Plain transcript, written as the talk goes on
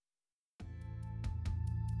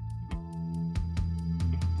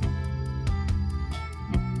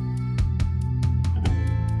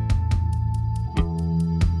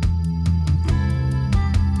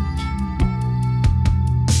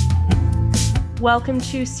Welcome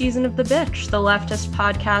to Season of the Bitch, the leftist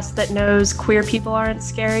podcast that knows queer people aren't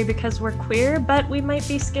scary because we're queer, but we might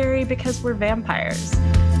be scary because we're vampires.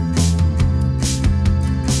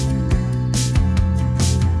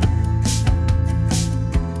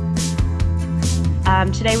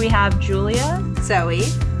 Today we have Julia, Zoe,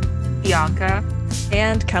 Bianca,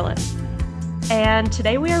 and Kellen. And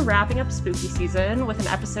today we are wrapping up spooky season with an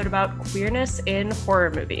episode about queerness in horror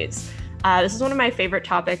movies. This is one of my favorite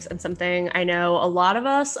topics and something I know a lot of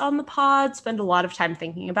us on the pod spend a lot of time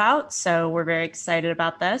thinking about, so we're very excited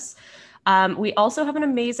about this. We also have an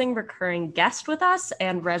amazing recurring guest with us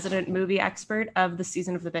and resident movie expert of the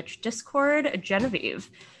Season of the Bitch Discord,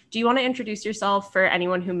 Genevieve. Do you want to introduce yourself for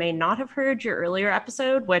anyone who may not have heard your earlier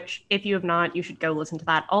episode, which if you have not, you should go listen to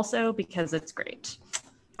that also because it's great.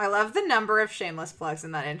 I love the number of shameless plugs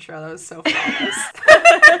in that intro. That was so flawless.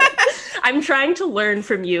 I'm trying to learn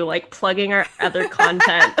from you, like plugging our other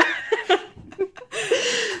content.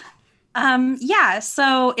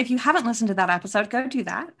 So if you haven't listened to that episode, go do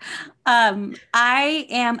that. I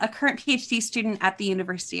am a current PhD student at the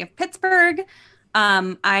University of Pittsburgh.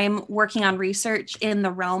 I'm working on research in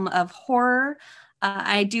the realm of horror.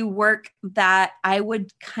 I do work that I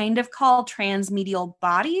would kind of call transmedial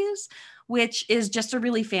bodies, which is just a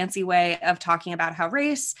really fancy way of talking about how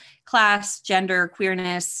race, class, gender,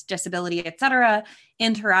 queerness, disability, etc.,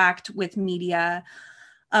 interact with media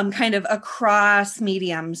kind of across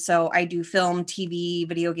mediums. So I do film, TV,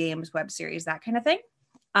 video games, web series, that kind of thing.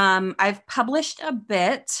 I've published a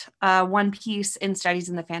bit, one piece in Studies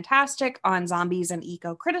in the Fantastic on zombies and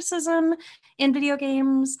eco-criticism in video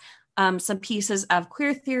games. Some pieces of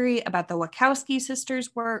queer theory about the Wachowski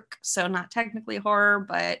sisters' work, so not technically horror,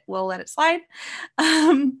 but we'll let it slide.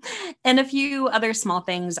 And a few other small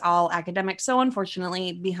things, all academic, so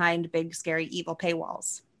unfortunately behind big, scary, evil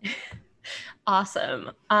paywalls. Awesome.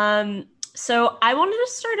 So I wanted to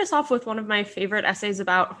start us off with one of my favorite essays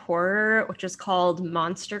about horror, which is called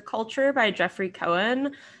Monster Culture by Jeffrey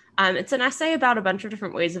Cohen. It's an essay about a bunch of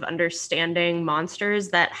different ways of understanding monsters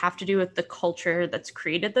that have to do with the culture that's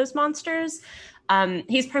created those monsters.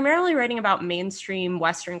 He's primarily writing about mainstream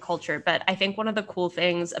Western culture, but I think one of the cool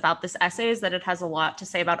things about this essay is that it has a lot to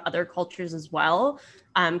say about other cultures as well.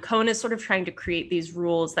 Cohen is sort of trying to create these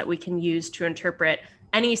rules that we can use to interpret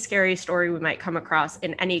any scary story we might come across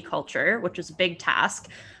in any culture, which is a big task.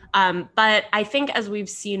 But I think as we've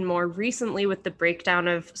seen more recently with the breakdown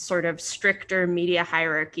of sort of stricter media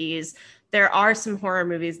hierarchies, there are some horror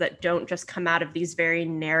movies that don't just come out of these very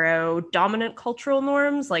narrow dominant cultural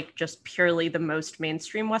norms, like just purely the most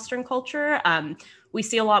mainstream Western culture. We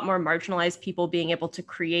see a lot more marginalized people being able to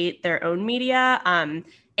create their own media,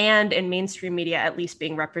 and in mainstream media at least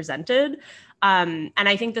being represented. And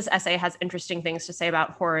I think this essay has interesting things to say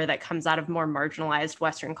about horror that comes out of more marginalized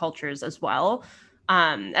Western cultures as well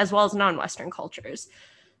as non-Western cultures.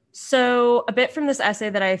 So a bit from this essay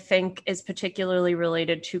that I think is particularly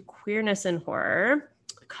related to queerness in horror,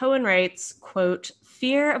 Cohen writes, quote,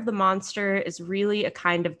 "Fear of the monster is really a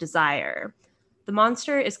kind of desire. The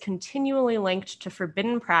monster is continually linked to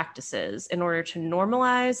forbidden practices in order to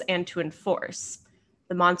normalize and to enforce.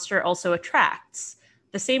 The monster also attracts.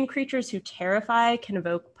 The same creatures who terrify can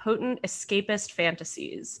evoke potent escapist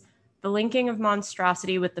fantasies. The linking of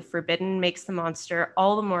monstrosity with the forbidden makes the monster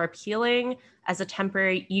all the more appealing as a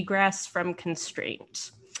temporary egress from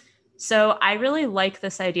constraint." So I really like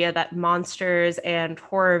this idea that monsters and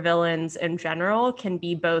horror villains in general can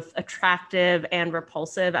be both attractive and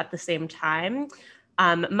repulsive at the same time.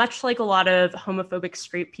 Much like a lot of homophobic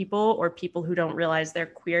straight people or people who don't realize they're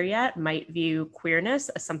queer yet might view queerness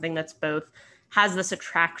as something that's both has this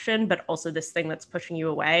attraction, but also this thing that's pushing you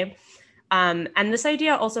away. And this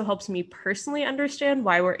idea also helps me personally understand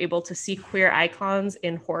why we're able to see queer icons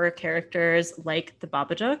in horror characters like the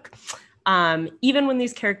Babadook. Even when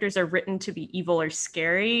these characters are written to be evil or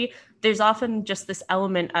scary, there's often just this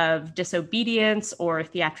element of disobedience or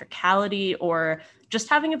theatricality or just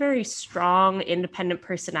having a very strong, independent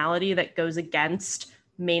personality that goes against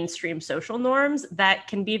mainstream social norms that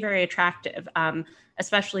can be very attractive,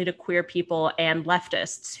 especially to queer people and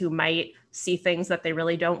leftists who might see things that they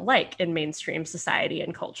really don't like in mainstream society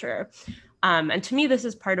and culture. And to me, this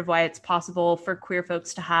is part of why it's possible for queer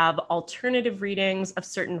folks to have alternative readings of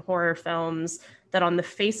certain horror films that on the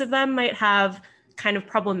face of them might have kind of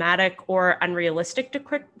problematic or unrealistic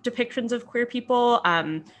depictions of queer people,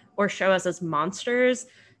 or show us as monsters.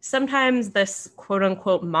 Sometimes this quote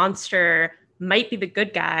unquote monster might be the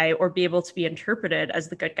good guy or be able to be interpreted as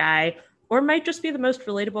the good guy, or might just be the most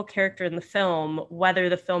relatable character in the film, whether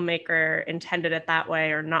the filmmaker intended it that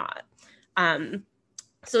way or not.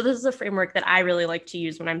 So this is a framework that I really like to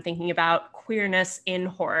use when I'm thinking about queerness in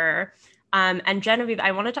horror. And Genevieve,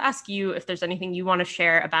 I wanted to ask you if there's anything you want to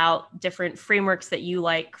share about different frameworks that you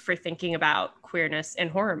like for thinking about queerness in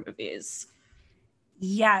horror movies.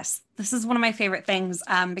 Yes, this is one of my favorite things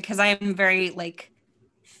because I am very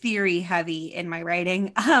theory heavy in my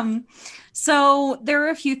writing. So there are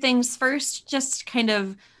a few things. First, just kind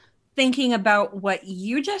of thinking about what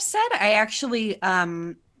you just said, I actually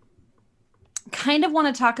kind of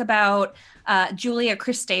want to talk about Julia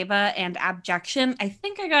Kristeva and abjection. I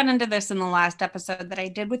think I got into this in the last episode that I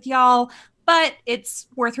did with y'all, but it's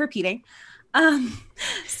worth repeating.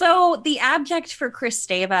 So the abject for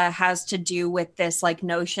Kristeva has to do with this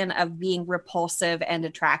notion of being repulsive and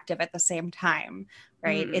attractive at the same time,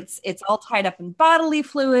 right? It's all tied up in bodily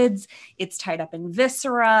fluids. It's tied up in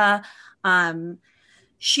viscera.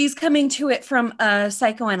 She's coming to it from a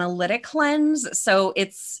psychoanalytic lens. So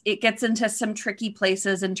it gets into some tricky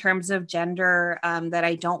places in terms of gender that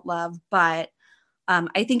I don't love, but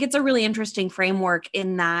I think it's a really interesting framework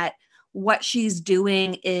in that what she's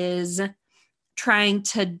doing is trying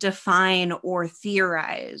to define or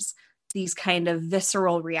theorize these kind of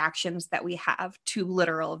visceral reactions that we have to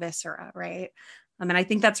literal viscera, right? And I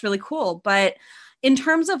think that's really cool. But in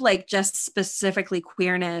terms of just specifically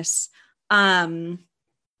queerness,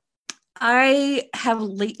 I have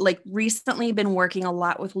recently been working a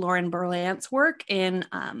lot with Lauren Berlant's work in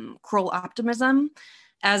Cruel Optimism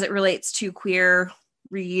as it relates to queer,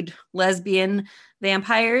 read, lesbian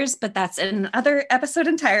vampires, but that's another episode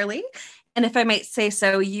entirely. And if I might say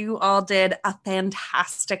so, you all did a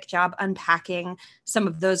fantastic job unpacking some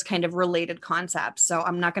of those kind of related concepts. So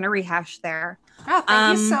I'm not going to rehash there. Oh,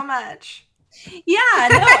 thank you so much. Yeah,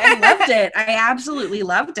 no, I loved it. I absolutely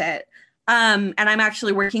loved it. And I'm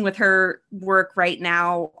actually working with her work right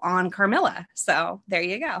now on Carmilla. So there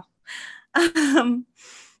you go.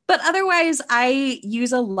 But otherwise, I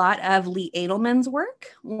use a lot of Lee Edelman's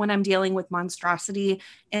work when I'm dealing with monstrosity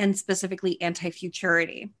and specifically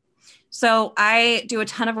anti-futurity. So I do a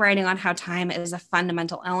ton of writing on how time is a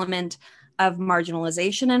fundamental element of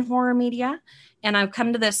marginalization in horror media. And I've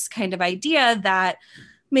come to this kind of idea that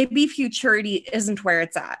maybe futurity isn't where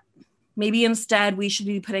it's at. Maybe instead we should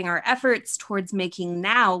be putting our efforts towards making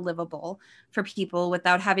now livable for people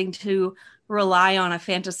without having to rely on a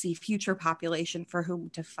fantasy future population for whom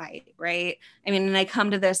to fight, right? And I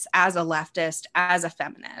come to this as a leftist, as a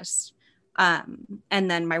feminist. And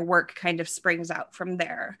then my work kind of springs out from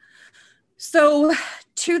there. So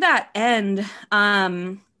to that end,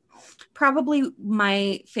 probably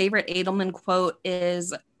my favorite Edelman quote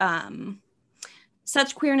is,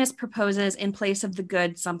 such queerness proposes in place of the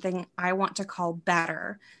good something I want to call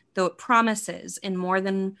better, though it promises in more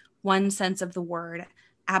than one sense of the word,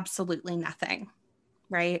 absolutely nothing,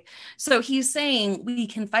 right? So he's saying we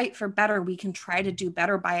can fight for better. We can try to do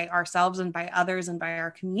better by ourselves and by others and by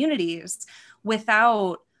our communities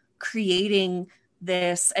without creating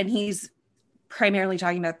this, and he's primarily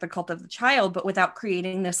talking about the cult of the child, but without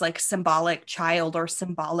creating this symbolic child or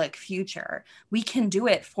symbolic future. We can do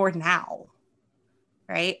it for now.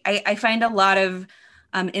 Right. I find a lot of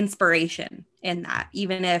inspiration in that,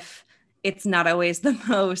 even if it's not always the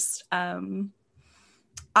most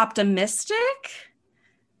optimistic.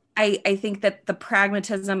 I think that the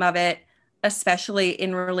pragmatism of it, especially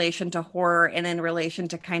in relation to horror and in relation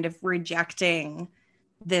to kind of rejecting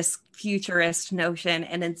this futurist notion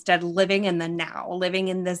and instead living in the now, living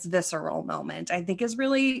in this visceral moment, I think is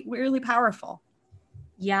really, really powerful.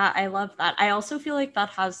 Yeah, I love that. I also feel like that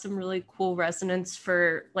has some really cool resonance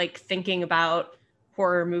for thinking about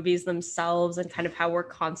horror movies themselves and kind of how we're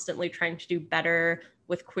constantly trying to do better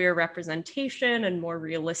with queer representation and more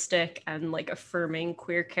realistic and affirming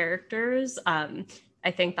queer characters. I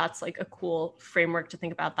think that's a cool framework to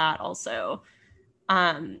think about that also.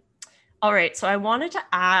 All right, so I wanted to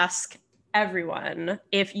ask everyone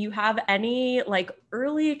if you have any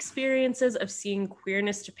early experiences of seeing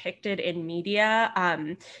queerness depicted in media,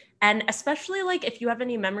 and especially if you have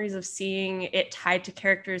any memories of seeing it tied to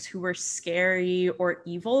characters who were scary or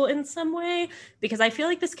evil in some way, because I feel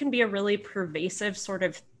like this can be a really pervasive sort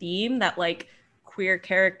of theme that queer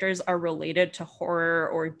characters are related to horror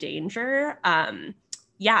or danger.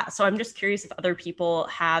 Yeah, so I'm just curious if other people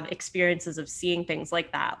have experiences of seeing things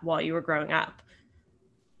like that while you were growing up.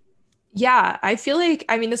 Yeah, I feel like,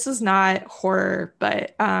 this is not horror,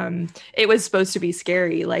 but it was supposed to be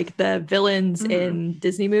scary. The villains in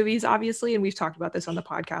Disney movies, obviously, and we've talked about this on the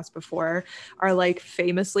podcast before, are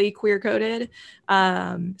famously queer coded.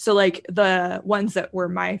 So the ones that were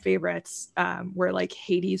my favorites were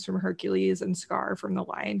Hades from Hercules and Scar from The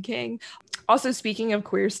Lion King. Also, speaking of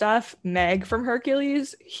queer stuff, Meg from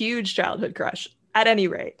Hercules, huge childhood crush at any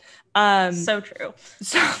rate. So true.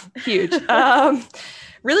 So huge.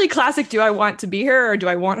 Really classic, do I want to be her or do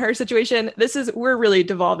I want her situation? We're really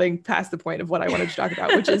devolving past the point of what I wanted to talk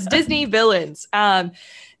about, which is Disney villains.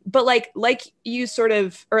 But like you sort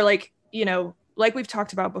of, or like, you know, like we've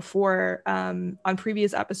talked about before on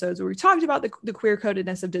previous episodes where we talked about the queer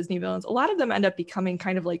codedness of Disney villains, a lot of them end up becoming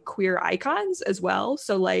kind of like queer icons as well.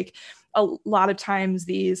 So like a lot of times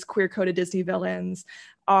these queer coded Disney villains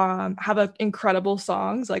have incredible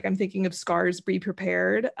songs. Like I'm thinking of Scar's Be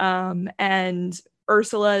Prepared, and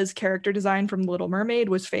Ursula's character design from The Little Mermaid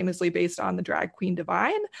was famously based on the drag queen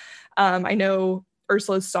Divine. I know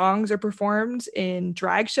Ursula's songs are performed in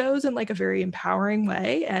drag shows in like a very empowering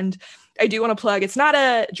way. And I do want to plug, it's not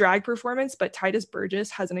a drag performance, but Titus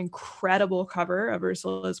Burgess has an incredible cover of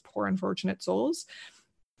Ursula's Poor Unfortunate Souls.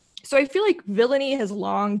 So I feel like villainy has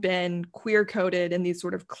long been queer coded in these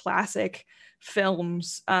sort of classic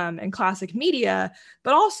films and classic media,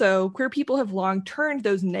 but also queer people have long turned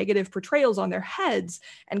those negative portrayals on their heads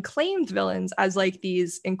and claimed villains as like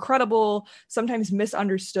these incredible, sometimes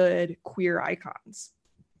misunderstood queer icons.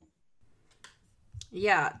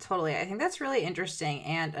 Yeah, totally. I think that's really interesting.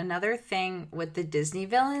 And another thing with the Disney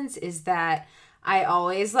villains is that I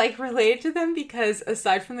always like relate to them because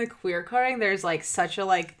aside from the queer coding, there's like such a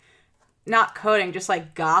like not coding, just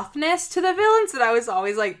like gothness to the villains that I was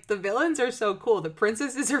always like, the villains are so cool. The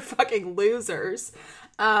princesses are fucking losers.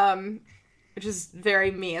 Which is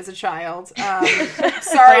very me as a child.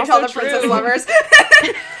 Sorry to all the princess lovers.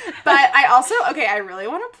 But I really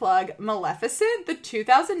want to plug Maleficent. The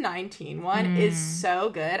 2019 one is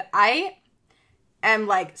so good. I am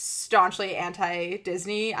like staunchly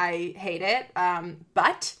anti-Disney. I hate it.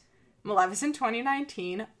 But Maleficent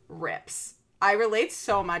 2019 rips. I relate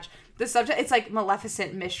so much. The subject, it's like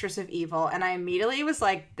Maleficent, Mistress of Evil. And I immediately was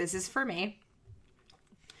like, this is for me.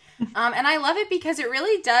 And I love it because it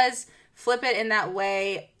really does flip it in that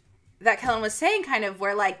way that Kellen was saying, kind of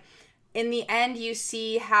where like in the end you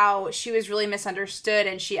see how she was really misunderstood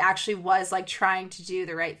and she actually was like trying to do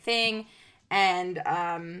the right thing, and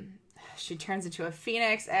she turns into a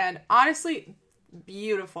phoenix, and honestly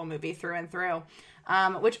beautiful movie through and through.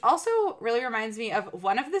 Which also really reminds me of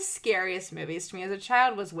one of the scariest movies to me as a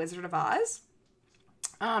child was Wizard of Oz.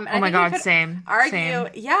 And oh my God, same. Argue,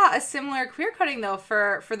 yeah, a similar queer coding though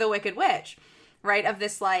for the Wicked Witch, right? Of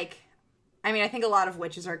this like, I mean, I think a lot of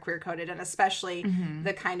witches are queer coded, and especially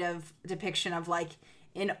the kind of depiction of like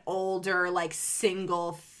an older like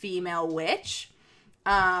single female witch.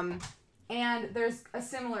 And there's a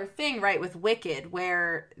similar thing, right, with Wicked,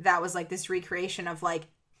 where that was like this recreation of like,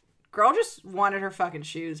 girl just wanted her fucking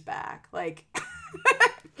shoes back. Like,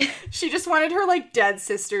 she just wanted her like dead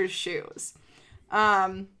sister's shoes.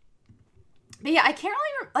 But yeah, I can't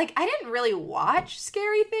really, like, I didn't really watch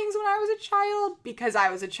scary things when I was a child because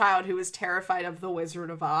I was a child who was terrified of The Wizard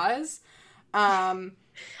of Oz. I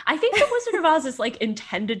think The Wizard of Oz is like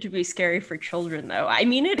intended to be scary for children, though. I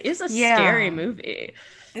mean, it is a scary movie.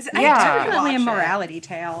 It's definitely a morality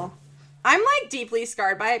tale. I'm like deeply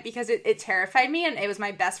scarred by it because it terrified me, and it was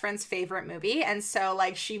my best friend's favorite movie, and so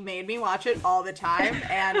like she made me watch it all the time,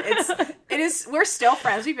 and we're still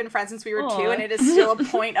friends. We've been friends since we were 2, and it is still a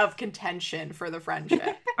point of contention for the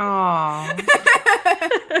friendship.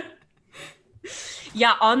 Aww.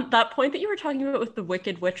 Yeah, on that point that you were talking about with the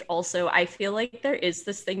Wicked Witch also, I feel like there is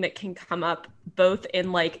this thing that can come up both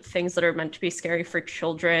in like things that are meant to be scary for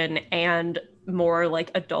children and more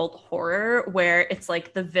like adult horror, where it's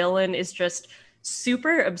like the villain is just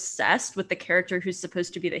super obsessed with the character who's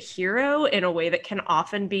supposed to be the hero in a way that can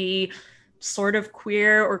often be sort of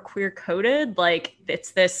queer or queer coded. Like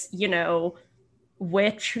it's this, you know,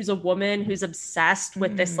 witch who's a woman who's obsessed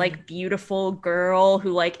with this like beautiful girl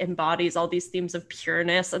who like embodies all these themes of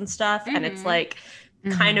pureness and stuff, and it's like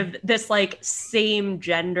kind of this like same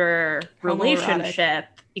gender relationship.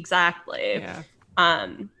 Exactly.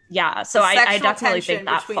 Yeah, so I definitely think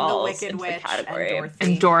that falls into the category.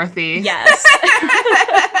 And Dorothy. Yes.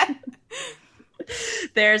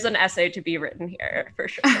 There's an essay to be written here for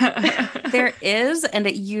sure. There is, and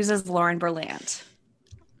it uses Lauren Berlant.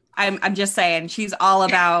 I'm just saying, she's all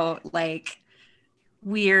about like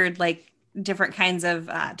weird, like different kinds of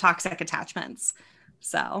toxic attachments.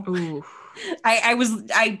 So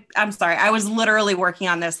I'm sorry, I was literally working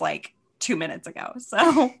on this like 2 minutes ago. So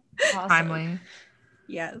awesome. Timely.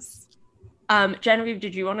 Yes. Genevieve,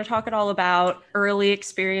 did you want to talk at all about early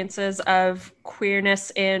experiences of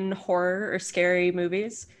queerness in horror or scary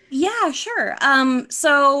movies? Yeah, sure.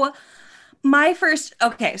 So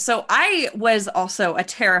So I was also a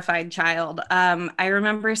terrified child. I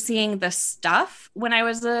remember seeing The Stuff when I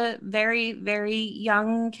was a very, very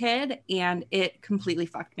young kid, and it completely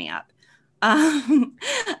fucked me up. Um,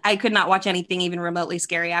 I could not watch anything even remotely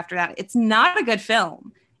scary after that. It's not a good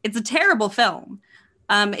film. It's a terrible film.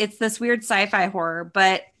 It's this weird sci-fi horror,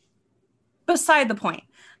 but beside the point.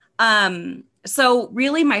 So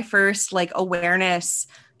really my first like awareness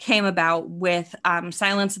came about with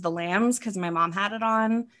Silence of the Lambs because my mom had it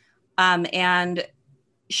on. And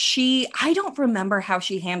I don't remember how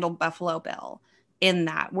she handled Buffalo Bill in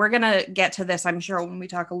that. We're going to get to this, I'm sure, when we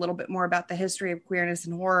talk a little bit more about the history of queerness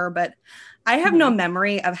and horror, but I have no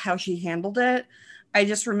memory of how she handled it. I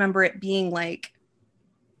just remember it being like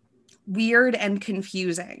weird and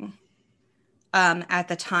confusing at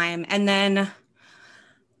the time. And then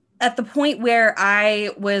at the point where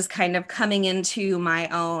I was kind of coming into my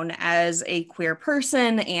own as a queer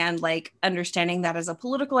person and like understanding that as a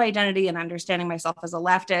political identity and understanding myself as a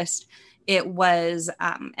leftist, it was,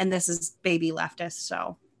 and this is baby leftist,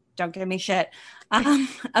 so don't give me shit,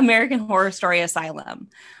 American Horror Story Asylum,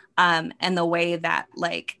 and the way that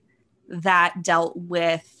like that dealt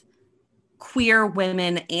with queer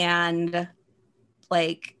women and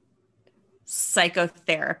like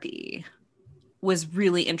psychotherapy was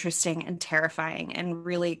really interesting and terrifying and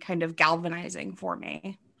really kind of galvanizing for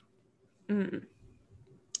me.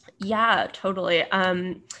 Yeah, totally.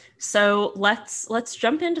 So let's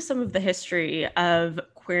jump into some of the history of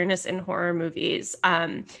queerness in horror movies.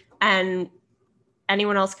 And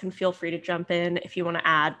anyone else can feel free to jump in if you want to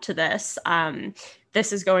add to this.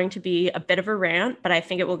 This is going to be a bit of a rant, but I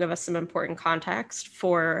think it will give us some important context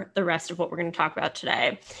for the rest of what we're going to talk about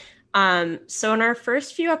today. So in our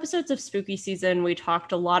first few episodes of Spooky Season, we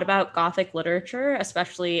talked a lot about Gothic literature,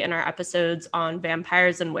 especially in our episodes on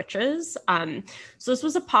vampires and witches. So this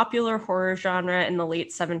was a popular horror genre in the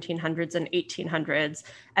late 1700s and 1800s.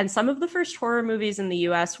 And some of the first horror movies in the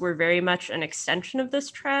US were very much an extension of this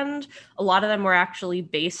trend. A lot of them were actually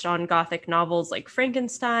based on Gothic novels like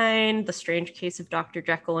Frankenstein, The Strange Case of Dr.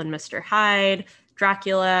 Jekyll and Mr. Hyde,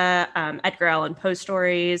 Dracula, Edgar Allan Poe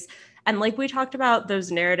stories. And like we talked about,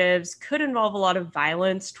 those narratives could involve a lot of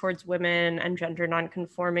violence towards women and gender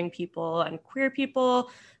nonconforming people and queer people,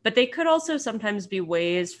 but they could also sometimes be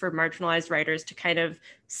ways for marginalized writers to kind of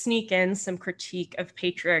sneak in some critique of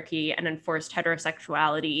patriarchy and enforced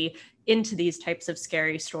heterosexuality into these types of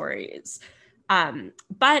scary stories.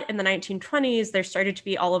 But in the 1920s, there started to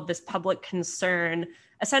be all of this public concern,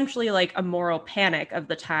 essentially like a moral panic of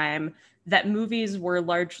the time, that movies were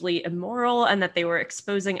largely immoral and that they were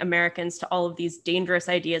exposing Americans to all of these dangerous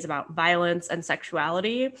ideas about violence and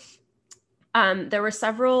sexuality. There were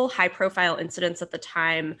several high-profile incidents at the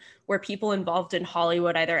time where people involved in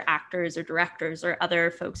Hollywood, either actors or directors or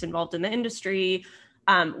other folks involved in the industry,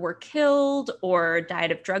 were killed or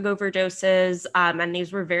died of drug overdoses. And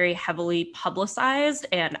these were very heavily publicized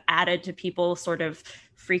and added to people sort of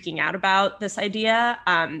freaking out about this idea.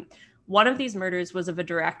 One of these murders was of a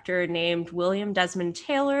director named William Desmond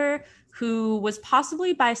Taylor, who was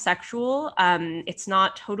possibly bisexual. It's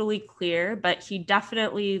not totally clear, but he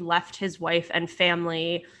definitely left his wife and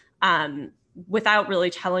family without really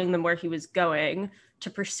telling them where he was going to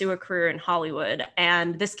pursue a career in Hollywood.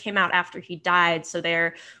 And this came out after he died. So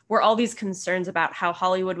there were all these concerns about how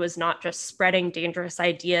Hollywood was not just spreading dangerous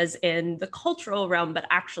ideas in the cultural realm, but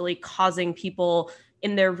actually causing people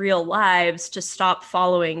in their real lives to stop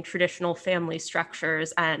following traditional family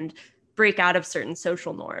structures and break out of certain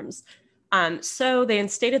social norms. So they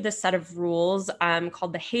instated this set of rules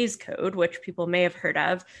called the Hays Code, which people may have heard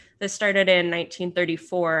of. This started in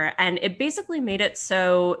 1934, and it basically made it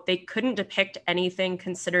so they couldn't depict anything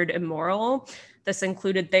considered immoral. This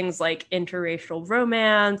included things like interracial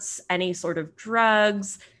romance, any sort of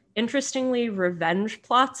drugs, interestingly, revenge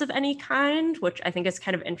plots of any kind, which I think is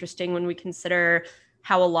kind of interesting when we consider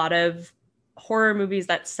how a lot of horror movies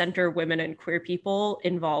that center women and queer people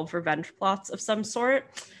involve revenge plots of some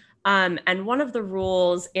sort. And one of the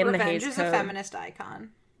rules in the Hays Code... Revenge is a feminist icon.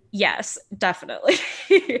 Yes, definitely.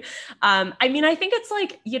 I mean, I think it's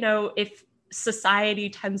like, you know, if society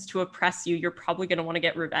tends to oppress you, you're probably going to want to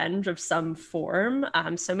get revenge of some form.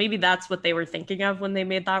 So maybe that's what they were thinking of when they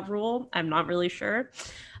made that rule. I'm not really sure.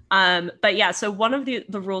 But yeah, so one of the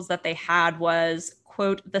rules that they had was,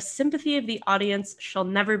 quote, "The sympathy of the audience shall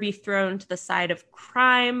never be thrown to the side of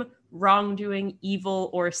crime, wrongdoing, evil,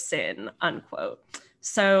 or sin," unquote.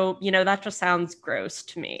 So, that just sounds gross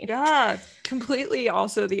to me. Yeah, completely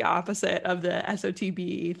also the opposite of the SOTB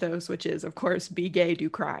ethos, which is, of course, be gay, do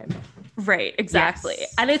crime. Right, exactly.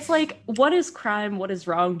 Yes. And it's like, what is crime? What is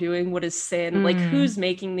wrongdoing? What is sin? Like, who's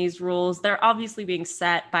making these rules? They're obviously being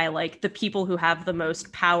set by like the people who have the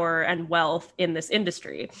most power and wealth in this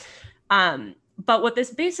industry. But what this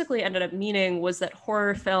basically ended up meaning was that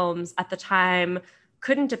horror films at the time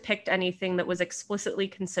couldn't depict anything that was explicitly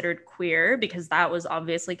considered queer, because that was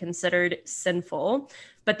obviously considered sinful,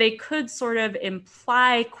 but they could sort of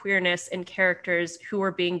imply queerness in characters who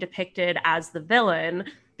were being depicted as the villain,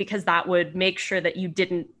 because that would make sure that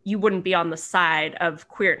you wouldn't be on the side of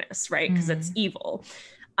queerness, right? Because it's evil.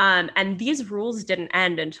 And these rules didn't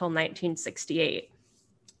end until 1968.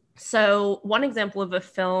 So one example of a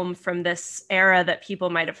film from this era that people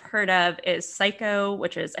might have heard of is Psycho,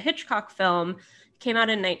 which is a Hitchcock film. Came out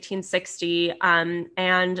in 1960,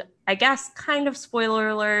 and I guess, kind of spoiler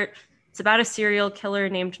alert, it's about a serial killer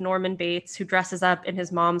named Norman Bates who dresses up in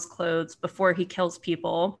his mom's clothes before he kills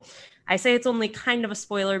people. I say it's only kind of a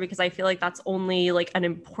spoiler because I feel like that's only like an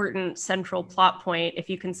important central plot point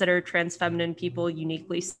if you consider trans feminine people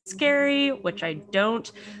uniquely scary, which I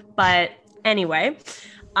don't. But anyway,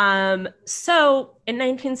 so in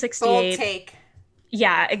 1968... Bold take.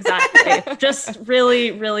 Yeah, exactly. Just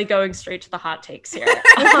really, really going straight to the hot takes here.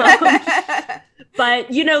 But,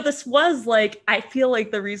 this was like, I feel like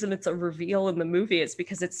the reason it's a reveal in the movie is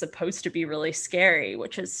because it's supposed to be really scary,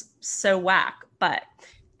 which is so whack. But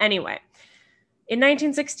anyway, in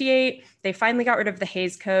 1968, they finally got rid of the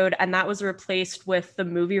Hays Code, and that was replaced with the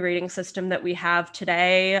movie rating system that we have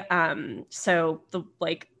today. So the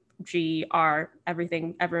GR,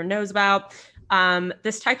 everything everyone knows about.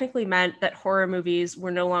 This technically meant that horror movies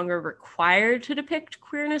were no longer required to depict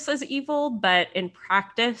queerness as evil, but in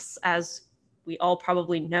practice, as we all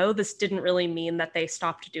probably know, this didn't really mean that they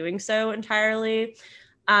stopped doing so entirely.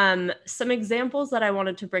 Some examples that I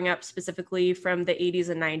wanted to bring up specifically from the 80s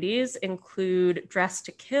and 90s include Dressed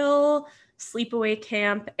to Kill, Sleepaway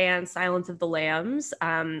Camp, and Silence of the Lambs,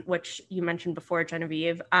 which you mentioned before,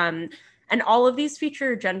 Genevieve. And all of these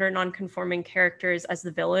feature gender nonconforming characters as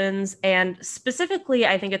the villains. And specifically,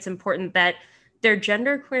 I think it's important that their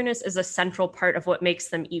gender queerness is a central part of what makes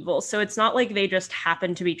them evil. So it's not like they just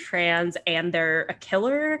happen to be trans and they're a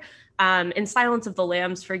killer. In Silence of the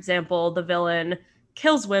Lambs, for example, the villain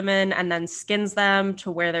kills women and then skins them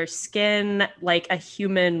to wear their skin like a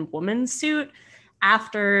human woman's suit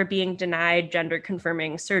after being denied gender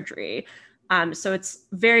confirming surgery. So it's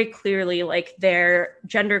very clearly like their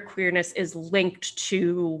gender queerness is linked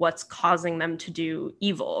to what's causing them to do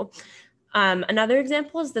evil. Another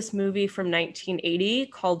example is this movie from 1980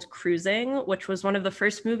 called Cruising, which was one of the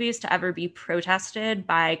first movies to ever be protested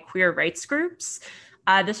by queer rights groups.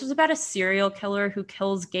 This was about a serial killer who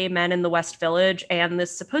kills gay men in the West Village and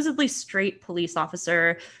this supposedly straight police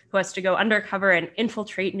officer who has to go undercover and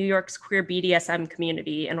infiltrate New York's queer BDSM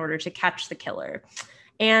community in order to catch the killer.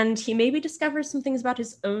 And he maybe discovers some things about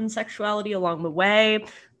his own sexuality along the way.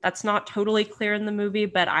 That's not totally clear in the movie,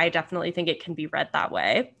 but I definitely think it can be read that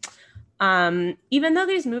way. Even though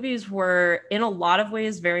these movies were in a lot of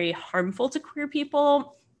ways very harmful to queer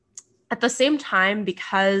people, at the same time,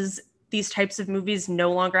 because these types of movies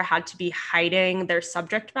no longer had to be hiding their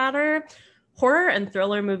subject matter, horror and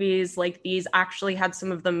thriller movies like these actually had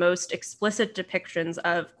some of the most explicit depictions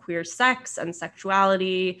of queer sex and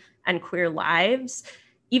sexuality and queer lives,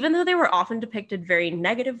 even though they were often depicted very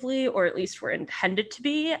negatively, or at least were intended to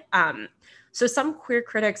be. So some queer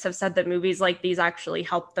critics have said that movies like these actually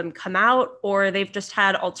helped them come out, or they've just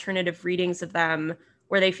had alternative readings of them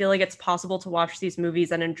where they feel like it's possible to watch these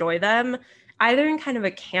movies and enjoy them, either in kind of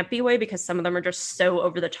a campy way, because some of them are just so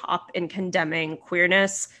over the top in condemning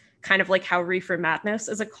queerness, kind of like how Reefer Madness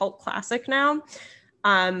is a cult classic now.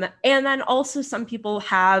 And then also some people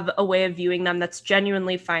have a way of viewing them that's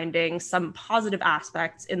genuinely finding some positive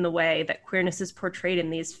aspects in the way that queerness is portrayed in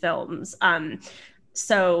these films.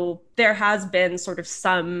 So there has been sort of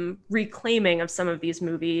some reclaiming of some of these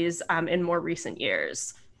movies in more recent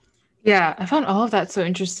years. Yeah, I found all of that so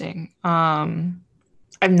interesting.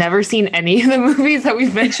 I've never seen any of the movies that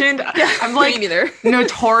we've mentioned. I'm like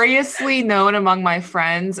notoriously known among my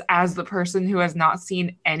friends as the person who has not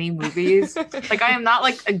seen any movies. Like I am not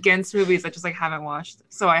like against movies, I just like haven't watched.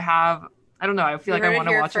 So I don't know, I feel like I want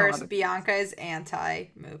to watch first. Bianca is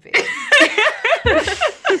anti-movie.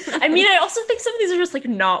 I mean, I also think some of these are just like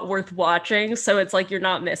not worth watching, so it's like you're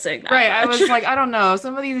not missing that right much. I was like, I don't know,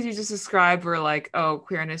 some of these you just described were like, oh,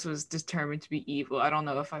 queerness was determined to be evil. I don't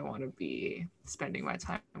know if I want to be spending my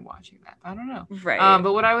time watching that. I don't know. Right.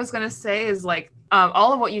 But what I was gonna say is like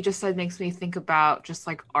all of what you just said makes me think about just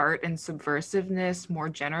like art and subversiveness more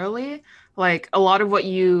generally. Like a lot of what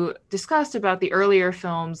you discussed about the earlier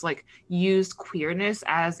films, like used queerness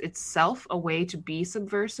as itself a way to be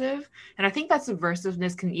subversive. And I think that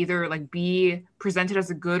subversiveness can either like be presented as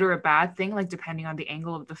a good or a bad thing, like depending on the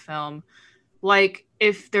angle of the film. Like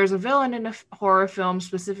if there's a villain in a horror film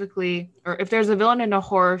specifically, or if there's a villain in a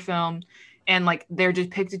horror film and like they're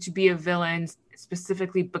depicted to be a villain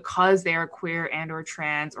specifically because they are queer and or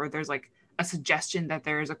trans, or there's like a suggestion that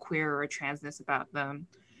there is a queer or a transness about them,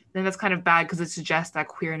 then that's kind of bad because it suggests that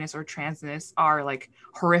queerness or transness are like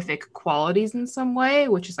horrific qualities in some way,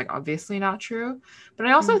 which is like obviously not true. But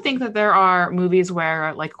I also think that there are movies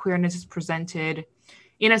where like queerness is presented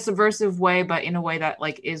in a subversive way, but in a way that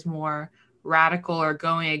like is more radical or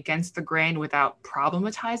going against the grain without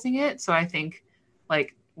problematizing it. So I think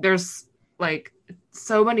like there's like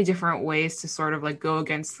so many different ways to sort of like go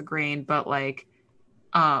against the grain, but like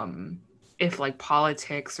if like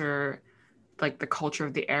politics or like the culture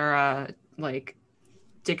of the era like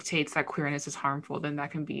dictates that queerness is harmful, then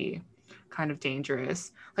that can be kind of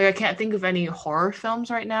dangerous. Like I can't think of any horror films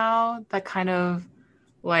right now that kind of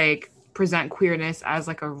like present queerness as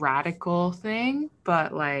like a radical thing,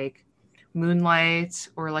 but like Moonlight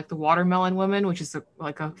or like The Watermelon Woman, which is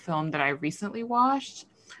like a film that I recently watched.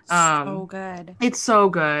 So good. It's so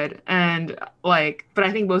good. And like, but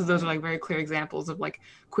I think both of those are like very clear examples of like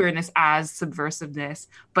queerness as subversiveness,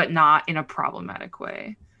 but not in a problematic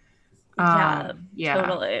way. Yeah,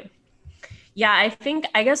 totally. Yeah,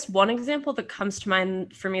 I guess one example that comes to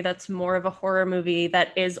mind for me that's more of a horror movie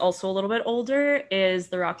that is also a little bit older is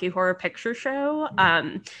the Rocky Horror Picture Show.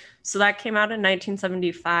 So that came out in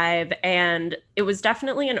 1975, and it was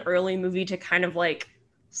definitely an early movie to kind of like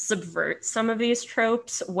subvert some of these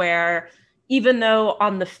tropes where even though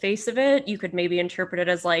on the face of it, you could maybe interpret it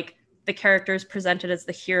as like the characters presented as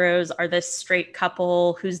the heroes are this straight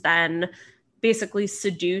couple who's then basically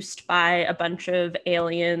seduced by a bunch of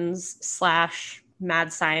aliens /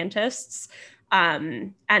 mad scientists,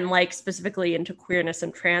 and like specifically into queerness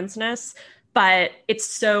and transness. But it's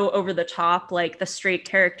so over the top, like the straight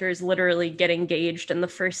characters literally get engaged in the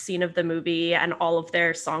first scene of the movie and all of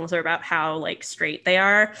their songs are about how like straight they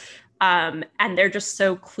are. And they're just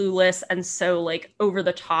so clueless and so like over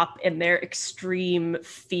the top in their extreme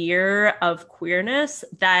fear of queerness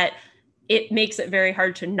that it makes it very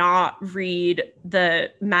hard to not read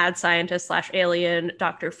the mad scientist / alien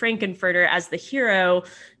Dr. Frankenfurter as the hero,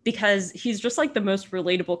 because he's just like the most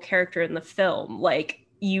relatable character in the film. Like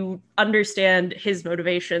you understand his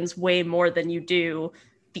motivations way more than you do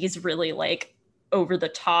these really like over the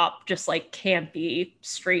top, just like campy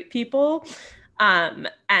straight people. And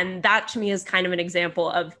that to me is kind of an example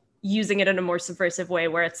of using it in a more subversive way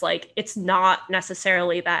where it's like, it's not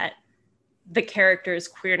necessarily that the character's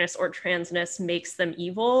queerness or transness makes them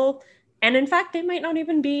evil. And in fact, they might not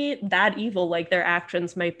even be that evil. Like their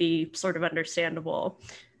actions might be sort of understandable.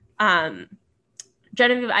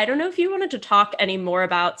 Genevieve, I don't know if you wanted to talk any more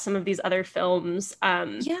about some of these other films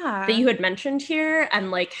that you had mentioned here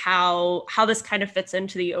and like how this kind of fits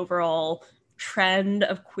into the overall trend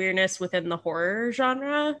of queerness within the horror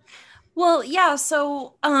genre. Well, yeah.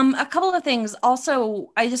 So a couple of things.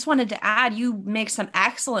 Also, I just wanted to add, you make some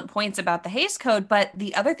excellent points about the Hays Code, but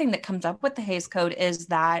the other thing that comes up with the Hays Code is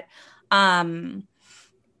that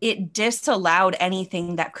it disallowed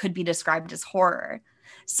anything that could be described as horror.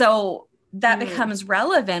 So that becomes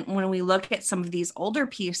relevant when we look at some of these older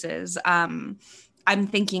pieces. I'm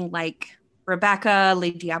thinking like Rebecca,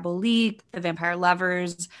 Lady Diabolique, The Vampire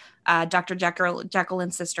Lovers, Dr. Jekyll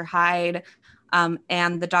and Sister Hyde,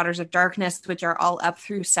 and The Daughters of Darkness, which are all up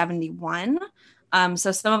through 71.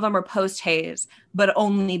 So some of them are post-Hays, but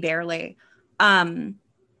only barely.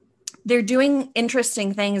 They're doing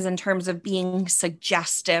interesting things in terms of being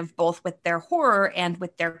suggestive, both with their horror and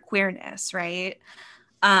with their queerness, right?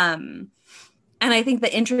 And I think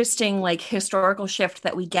the interesting like historical shift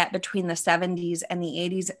that we get between the 70s and the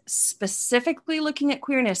 80s, specifically looking at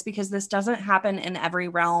queerness, because this doesn't happen in every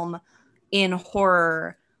realm in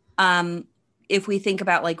horror. If we think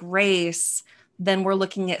about like race, then we're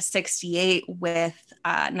looking at 68 with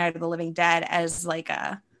Night of the Living Dead as like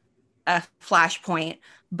a flashpoint.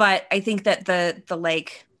 But I think that the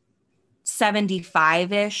like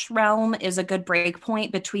 75-ish realm is a good break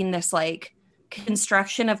point between this like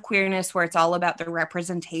construction of queerness where it's all about the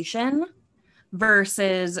representation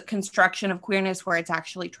versus construction of queerness where it's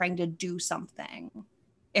actually trying to do something,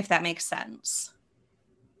 if that makes sense.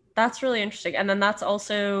 That's really interesting. And then that's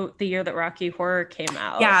also the year that Rocky Horror came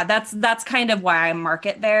out. Yeah, that's kind of why I mark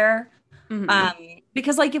it there. Mm-hmm.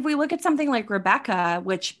 Because like if we look at something like Rebecca,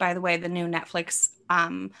 which by the way, the new Netflix, I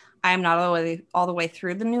am not all the way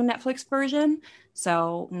through the new Netflix version,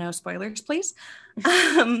 so no spoilers, please.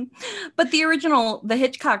 But the original, the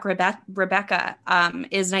Hitchcock Rebecca,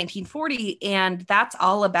 is 1940, and that's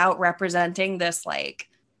all about representing this like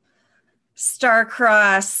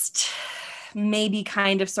star-crossed, maybe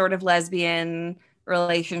kind of sort of lesbian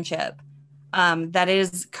relationship. That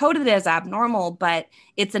is coded as abnormal, but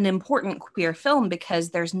it's an important queer film because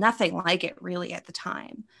there's nothing like it really at the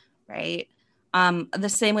time, right? The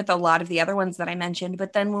same with a lot of the other ones that I mentioned.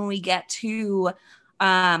 But then when we get to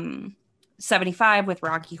 75 with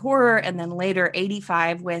Rocky Horror, and then later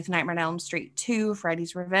 85 with Nightmare on Elm Street 2,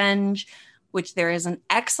 Freddy's Revenge, which there is an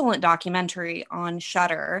excellent documentary on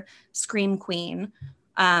Shudder, Scream Queen,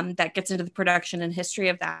 that gets into the production and history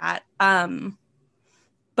of that.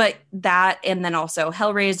 But that, and then also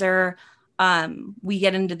Hellraiser, we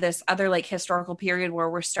get into this other like historical period where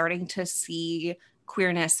we're starting to see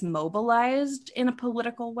queerness mobilized in a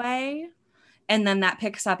political way. And then that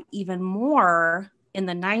picks up even more in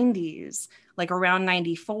the 90s, like around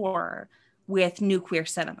 94, with new queer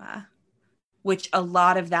cinema, which a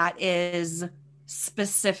lot of that is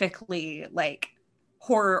specifically like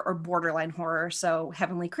horror or borderline horror. So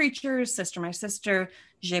Heavenly Creatures, Sister My Sister,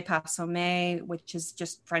 J'ai pas sommeil, which is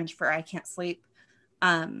just French for I can't sleep.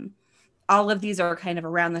 All of these are kind of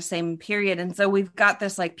around the same period. And so we've got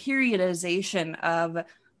this like periodization of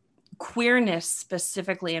queerness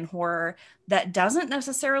specifically in horror that doesn't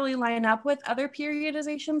necessarily line up with other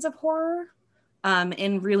periodizations of horror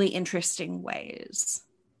in really interesting ways.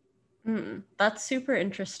 That's super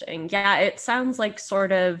interesting. Yeah, it sounds like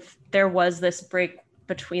sort of there was this break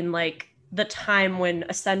between like the time when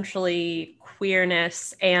essentially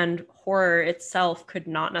queerness and horror itself could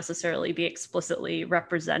not necessarily be explicitly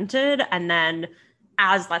represented. And then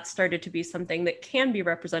as that started to be something that can be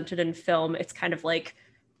represented in film, it's kind of like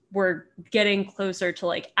we're getting closer to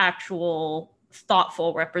like actual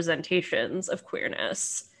thoughtful representations of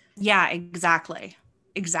queerness. Yeah, exactly.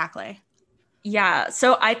 Yeah,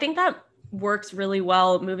 so I think that works really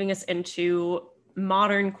well moving us into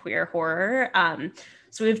modern queer horror.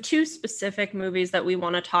 So we have two specific movies that we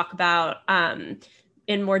want to talk about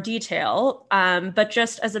in more detail, but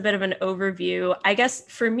just as a bit of an overview, I guess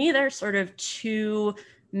for me, there's sort of two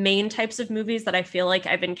main types of movies that I feel like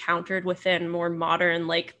I've encountered within more modern,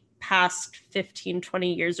 like past 15,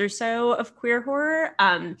 20 years or so of queer horror.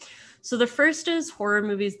 So the first is horror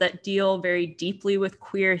movies that deal very deeply with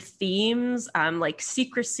queer themes, like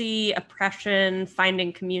secrecy, oppression,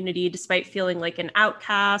 finding community despite feeling like an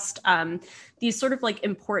outcast. These sort of like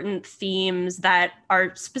important themes that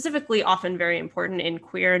are specifically often very important in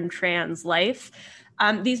queer and trans life.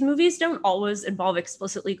 These movies don't always involve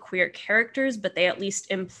explicitly queer characters, but they at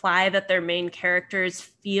least imply that their main characters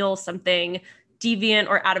feel something deviant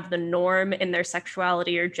or out of the norm in their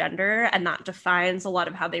sexuality or gender, and that defines a lot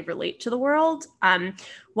of how they relate to the world.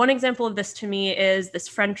 One example of this to me is this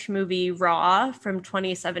French movie Raw from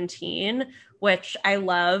 2017, which I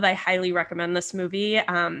love. I highly recommend this movie.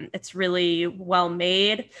 It's really well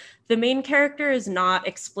made. The main character is not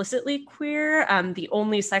explicitly queer. The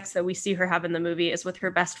only sex that we see her have in the movie is with her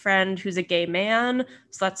best friend, who's a gay man.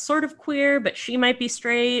 So that's sort of queer, but she might be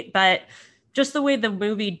straight. But just the way the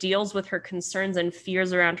movie deals with her concerns and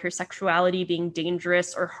fears around her sexuality being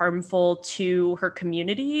dangerous or harmful to her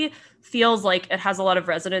community feels like it has a lot of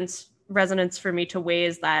resonance for me to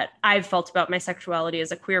ways that I've felt about my sexuality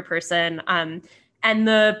as a queer person. And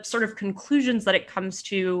the sort of conclusions that it comes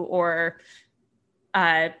to, or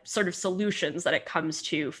sort of solutions that it comes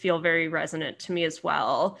to, feel very resonant to me as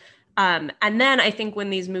well. And then I think when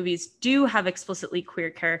these movies do have explicitly queer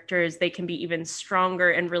characters, they can be even stronger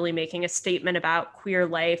in really making a statement about queer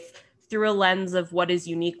life through a lens of what is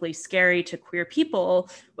uniquely scary to queer people,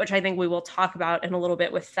 which I think we will talk about in a little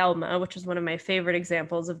bit with Thelma, which is one of my favorite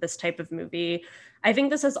examples of this type of movie. I think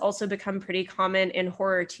this has also become pretty common in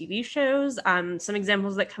horror TV shows. Some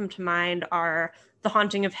examples that come to mind are The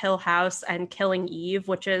Haunting of Hill House and Killing Eve,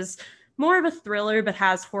 which is more of a thriller, but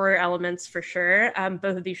has horror elements for sure.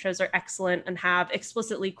 Both of these shows are excellent and have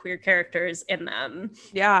explicitly queer characters in them.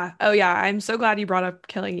 Yeah. Oh, yeah. I'm so glad you brought up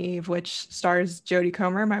Killing Eve, which stars Jodie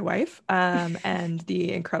Comer, my wife, and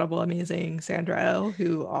the incredible, amazing Sandra Oh,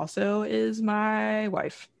 who also is my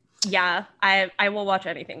wife. Yeah, I will watch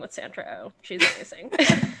anything with Sandra Oh. She's amazing.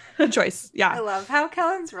 Good choice. Yeah. I love how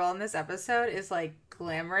Kellen's role in this episode is like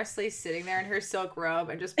glamorously sitting there in her silk robe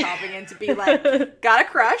and just popping in to be like, got a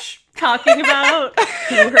crush. Talking about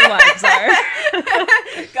who her wives are.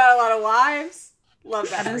 Got a lot of wives. Love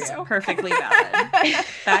that. That is perfectly valid.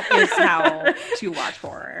 That is how to watch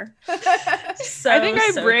horror. So, I think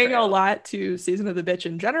I bring a lot to Season of the Bitch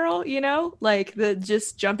in general, you know, like the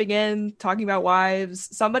just jumping in, talking about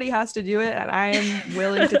wives. Somebody has to do it, and I am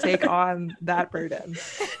willing to take on that burden.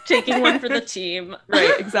 Taking one for the team.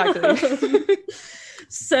 Right, exactly.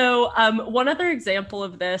 So one other example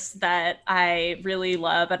of this that I really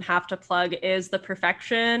love and have to plug is The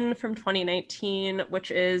Perfection from 2019,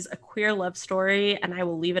 which is a queer love story. And I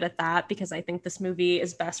will leave it at that because I think this movie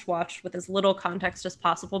is best watched with as little context as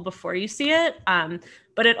possible before you see it.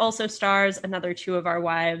 But it also stars another two of our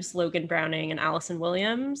wives, Logan Browning and Allison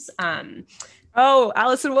Williams. Oh,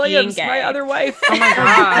 Allison Williams, my other wife. Oh my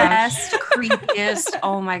god. Best, creepiest.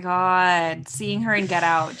 Oh my god. Seeing her in Get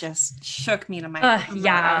Out just shook me to my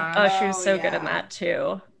yeah. Oh, she was so good in that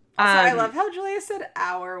too. Also, I love how Julia said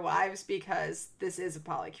our wives because this is a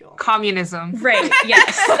polycule. Communism. Right,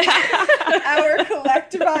 yes. Our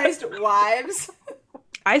collectivized wives.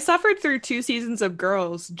 I suffered through 2 seasons of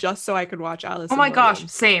Girls just so I could watch Allison. Oh my Williams.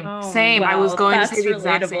 gosh, same. Wow, I was going to say the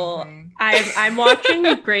exact same relatable. thing. I'm watching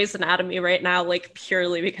Grey's Anatomy right now, like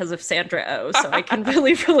purely because of Sandra Oh, so I can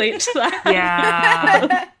really relate to that.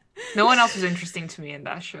 Yeah. No one else was interesting to me in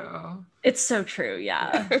that show. It's so true,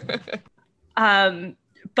 yeah.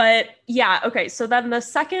 But yeah, okay, so then the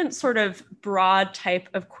second sort of broad type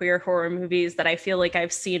of queer horror movies that I feel like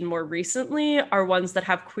I've seen more recently are ones that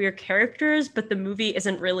have queer characters, but the movie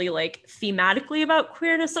isn't really like thematically about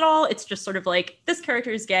queerness at all. It's just sort of like, this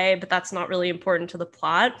character is gay, but that's not really important to the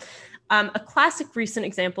plot. A classic recent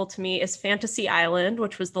example to me is Fantasy Island,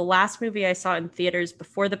 which was the last movie I saw in theaters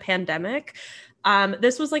before the pandemic.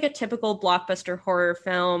 This was like a typical blockbuster horror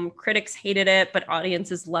film. Critics hated it, but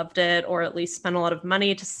audiences loved it, or at least spent a lot of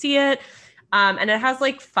money to see it. And it has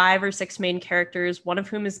like 5 or 6 main characters, one of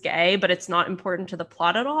whom is gay, but it's not important to the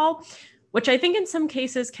plot at all, which I think in some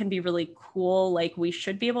cases can be really cool. Like, we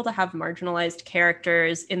should be able to have marginalized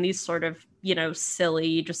characters in these sort of, you know,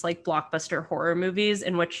 silly, just like blockbuster horror movies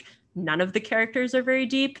in which none of the characters are very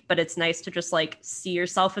deep, but it's nice to just like see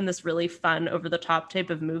yourself in this really fun, over the top type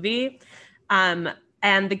of movie. And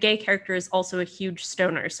the gay character is also a huge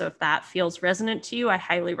stoner. So if that feels resonant to you, I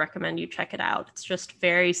highly recommend you check it out. It's just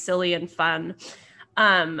very silly and fun.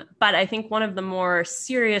 But I think one of the more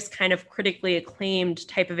serious, kind of critically acclaimed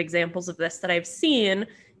type of examples of this that I've seen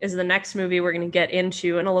is the next movie we're going to get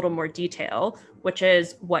into in a little more detail, which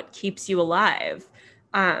is What Keeps You Alive.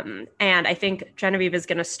 And I think Genevieve is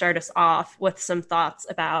going to start us off with some thoughts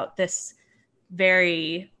about this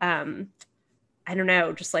very, I don't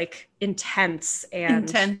know, just like intense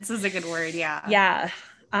is a good word. Yeah. Yeah.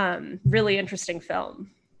 Really interesting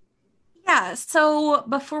film. Yeah. So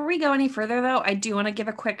before we go any further, though, I do want to give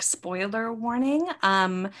a quick spoiler warning.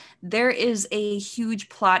 There is a huge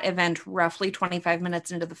plot event roughly 25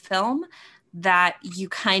 minutes into the film that you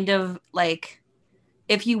kind of like,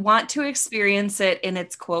 if you want to experience it in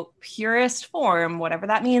its quote purest form, whatever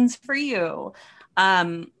that means for you,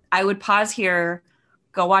 I would pause here,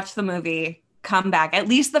 go watch the movie, come back at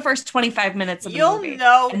least the first 25 minutes of the movie. You'll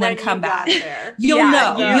know and when then come you back. got there. You'll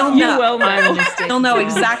know. You'll know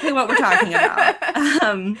exactly what we're talking about.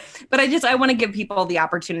 But I want to give people the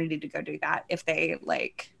opportunity to go do that if they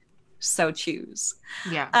like so choose.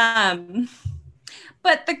 Yeah.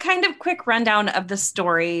 But the kind of quick rundown of the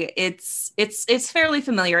story, it's fairly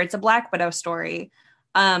familiar. It's a Black Widow story.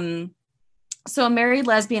 So a married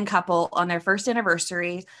lesbian couple on their first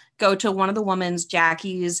anniversary go to one of the woman's,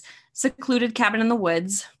 Jackie's, secluded cabin in the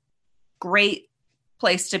woods. Great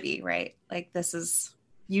place to be, right? Like, this is,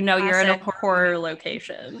 you know, you're in a horror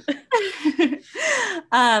location.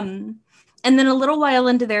 And then a little while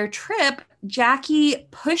into their trip, Jackie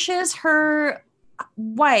pushes her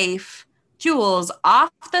wife, Jules,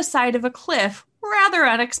 off the side of a cliff rather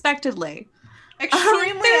unexpectedly.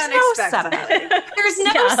 Extremely unexpectedly. There's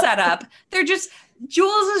no setup. They're just,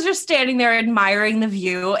 Jules is just standing there admiring the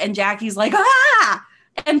view, and Jackie's like, ah,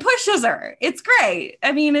 and pushes her. It's great.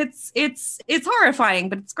 I mean, it's horrifying,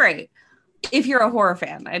 but it's great. If you're a horror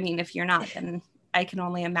fan. I mean, if you're not, then I can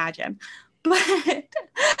only imagine. But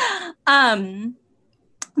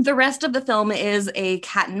the rest of the film is a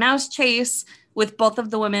cat and mouse chase with both of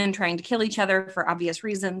the women trying to kill each other for obvious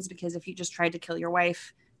reasons, because if you just tried to kill your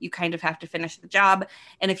wife, you kind of have to finish the job.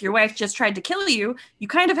 And if your wife just tried to kill you, you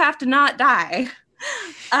kind of have to not die.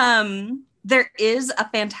 There is a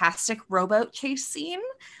fantastic rowboat chase scene,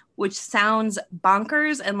 which sounds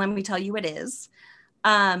bonkers, and let me tell you, it is.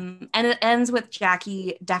 And it ends with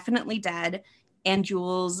Jackie definitely dead, and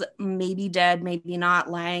Jules maybe dead, maybe not,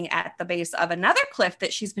 lying at the base of another cliff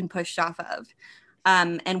that she's been pushed off of.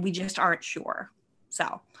 And we just aren't sure.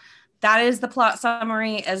 So that is the plot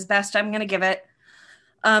summary as best I'm going to give it.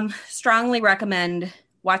 Strongly recommend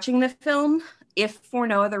watching the film, if for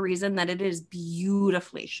no other reason that it is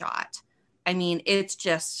beautifully shot. I mean, it's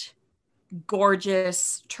just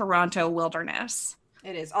gorgeous Toronto wilderness.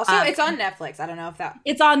 It is. Also, it's on Netflix. I don't know if that...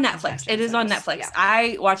 It's on Netflix. It is on Netflix. Yeah.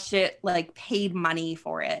 I watched it, like, paid money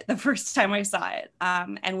for it the first time I saw it,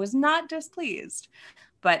 and was not displeased.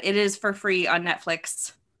 But it is for free on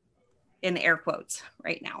Netflix, in air quotes,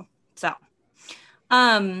 right now. So,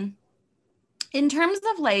 in terms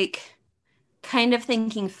of, like, kind of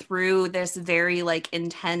thinking through this very, like,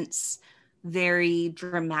 intense, very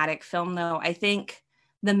dramatic film, though, I think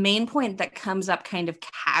the main point that comes up kind of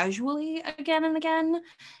casually again and again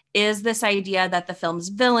is this idea that the film's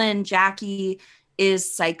villain, Jackie,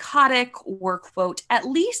 is psychotic or, quote, at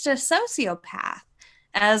least a sociopath,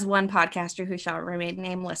 as one podcaster who shall remain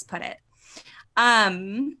nameless put it.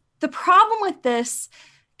 The problem with this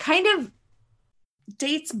kind of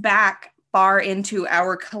dates back far into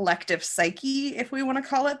our collective psyche, if we want to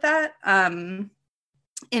call it that,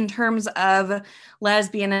 in terms of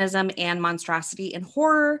lesbianism and monstrosity in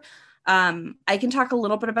horror. I can talk a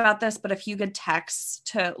little bit about this, but a few good texts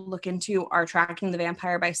to look into are Tracking the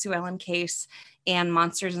Vampire by Sue Ellen Case and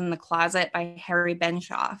Monsters in the Closet by Harry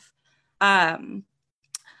Benshoff.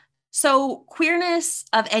 So queerness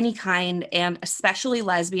of any kind, and especially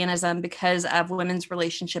lesbianism, because of women's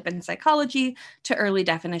relationship and psychology to early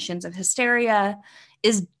definitions of hysteria,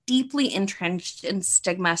 is deeply entrenched in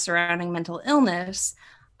stigma surrounding mental illness,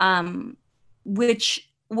 which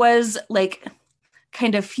was like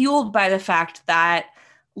kind of fueled by the fact that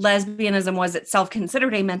lesbianism was itself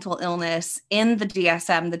considered a mental illness in the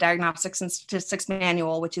DSM, the Diagnostics and Statistics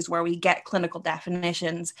Manual, which is where we get clinical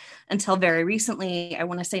definitions, until very recently, I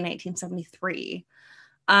want to say 1973.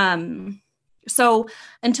 So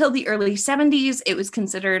until the early 70s, it was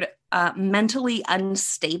considered mentally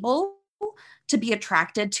unstable to be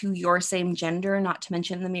attracted to your same gender, not to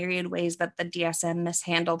mention the myriad ways that the DSM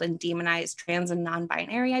mishandled and demonized trans and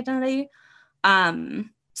non-binary identity.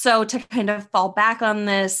 So to kind of fall back on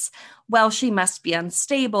this, well, she must be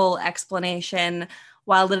unstable explanation,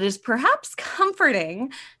 while it is perhaps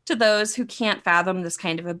comforting to those who can't fathom this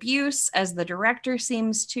kind of abuse, as the director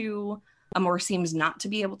seems to, or seems not to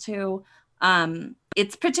be able to,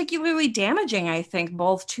 it's particularly damaging, I think,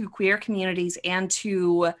 both to queer communities and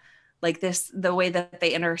to like the way that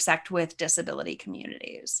they intersect with disability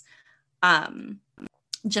communities.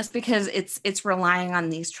 Just because it's relying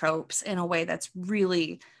on these tropes in a way that's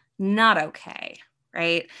really not okay,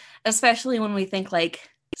 right? Especially when we think like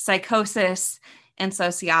psychosis and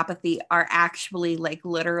sociopathy are actually like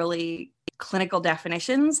literally clinical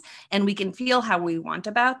definitions, and we can feel how we want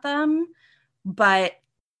about them. But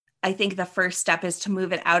I think the first step is to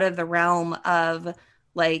move it out of the realm of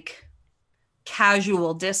like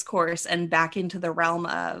casual discourse and back into the realm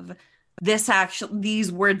of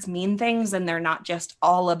these words mean things, and they're not just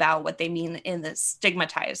all about what they mean in the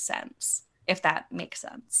stigmatized sense, if that makes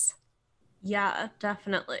sense. Yeah,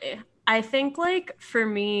 definitely. I think like for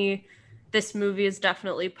me, this movie is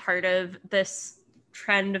definitely part of this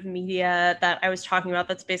trend of media that I was talking about,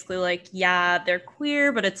 that's basically like, yeah, they're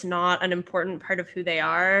queer, but it's not an important part of who they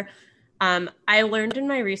are. I learned in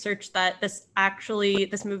my research that this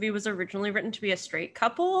movie was originally written to be a straight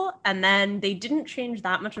couple, and then they didn't change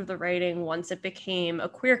that much of the writing once it became a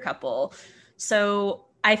queer couple. So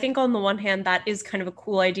I think on the one hand, that is kind of a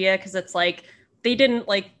cool idea, because it's like they didn't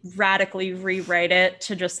like radically rewrite it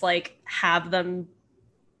to just like have them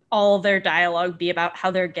all their dialogue be about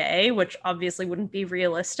how they're gay, which obviously wouldn't be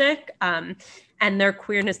realistic. And their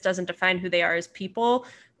queerness doesn't define who they are as people.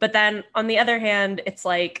 But then on the other hand, it's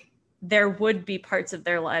like there would be parts of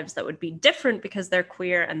their lives that would be different because they're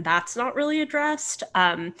queer, and that's not really addressed.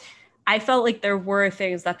 I felt like there were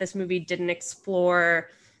things that this movie didn't explore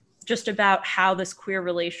just about how this queer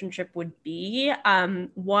relationship would be.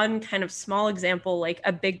 One kind of small example, like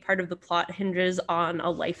a big part of the plot hinges on a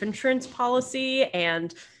life insurance policy,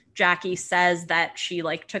 and Jackie says that she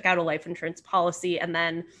like took out a life insurance policy, and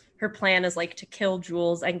then her plan is like to kill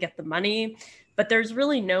Jules and get the money. But there's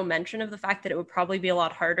really no mention of the fact that it would probably be a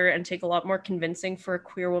lot harder and take a lot more convincing for a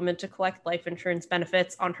queer woman to collect life insurance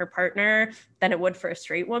benefits on her partner than it would for a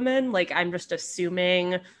straight woman. Like, I'm just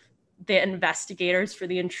assuming the investigators for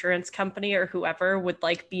the insurance company or whoever would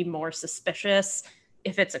like be more suspicious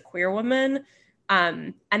if it's a queer woman.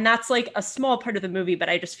 And that's like a small part of the movie, but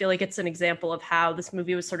I just feel like it's an example of how this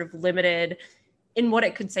movie was sort of limited in what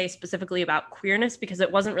it could say specifically about queerness, because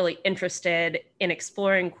it wasn't really interested in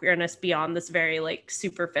exploring queerness beyond this very like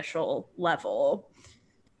superficial level.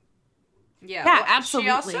 Yeah, Yeah,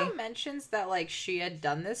 absolutely. She also mentions that like she had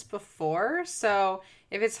done this before, so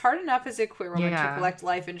if it's hard enough as a queer woman to collect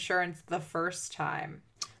life insurance the first time,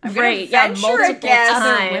 I'm gonna venture a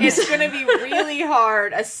guess it's gonna be really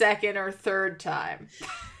hard a second or third time.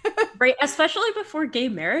 Right, especially before gay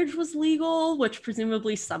marriage was legal, which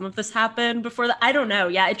presumably some of this happened before that. I don't know.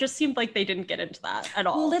 Yeah, it just seemed like they didn't get into that at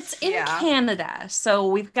all. Well, it's in Canada, so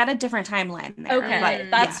we've got a different timeline there. Okay, but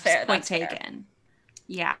that's fair. Point taken.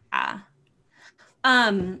 Yeah.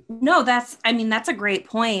 No, that's a great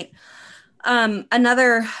point.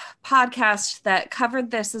 Another podcast that covered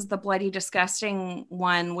this is the Bloody Disgusting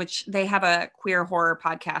one, which they have a queer horror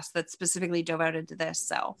podcast that's specifically devoted to this.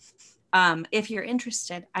 So if you're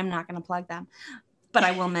interested, I'm not going to plug them, but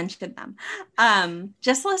I will mention them.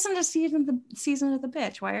 Just listen to season of the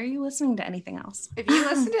Bitch. Why are you listening to anything else? If you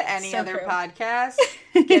listen to any other podcast,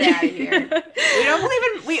 get out of here.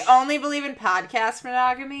 We only believe in podcast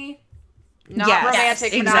monogamy. Not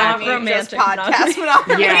romantic monogamy, just podcast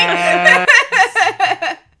monogamy. Yeah.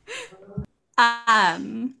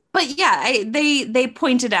 But yeah, they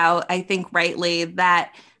pointed out, I think rightly,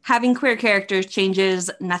 that having queer characters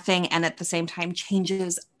changes nothing and at the same time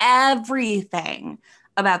changes everything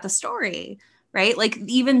about the story, right? Like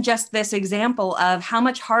even just this example of how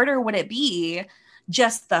much harder would it be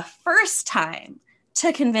just the first time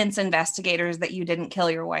to convince investigators that you didn't kill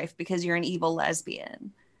your wife because you're an evil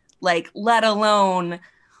lesbian. Like, let alone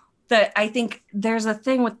that. I think there's a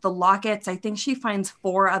thing with the lockets. I think she finds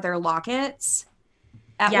 4 other lockets.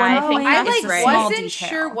 I wasn't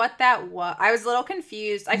sure what that was. I was a little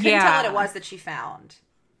confused. I couldn't tell what it was that she found.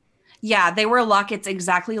 Yeah, they were lockets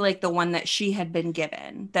exactly like the one that she had been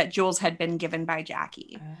given, that Jules had been given by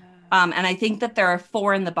Jackie. And I think that there are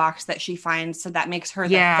 4 in the box that she finds, so that makes her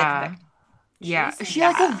the 5th victim. Yeah. Is she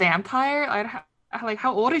like a vampire? Like,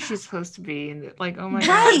 how old is she supposed to be? And like, oh my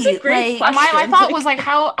god, that's a great question. My thought was like,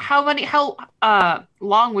 how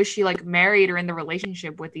long was she like married or in the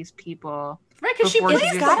relationship with these people? Right, because she plays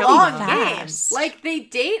a long game. Like, they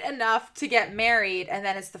date enough to get married, and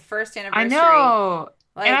then it's the first anniversary. I know.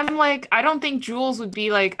 Like, and I'm like, I don't think Jules would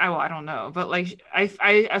be like, I don't know, but like,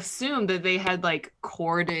 I assumed that they had like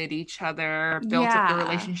courted each other, built up the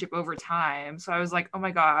relationship over time. So I was like, oh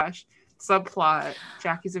my gosh, subplot,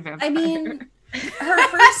 Jackie's a vampire. I mean, her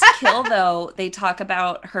first kill, though, they talk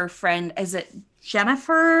about her friend. Is it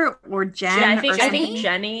Jennifer or Jen? Yeah, I think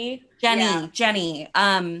Jenny. Jenny.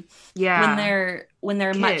 When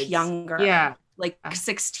they're much younger. Yeah. Like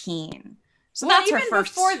 16. So that's her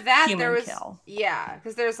first before that, human there was kill. Yeah,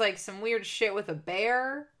 because there's like some weird shit with a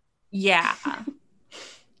bear. Yeah.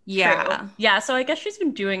 Yeah. True. Yeah, so I guess she's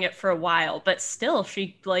been doing it for a while, but still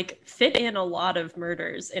she like fit in a lot of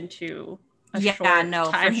murders into a short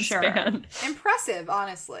time span. Impressive,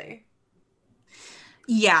 honestly.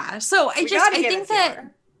 Yeah. So I think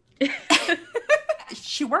that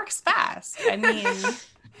she works fast. I mean,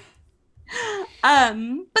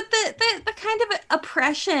 but the kind of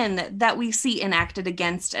oppression that we see enacted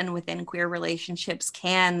against and within queer relationships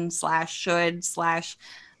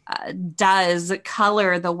does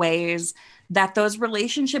color the ways that those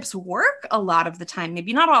relationships work a lot of the time.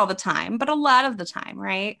 Maybe not all the time, but a lot of the time,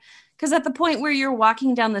 right? Because at the point where you're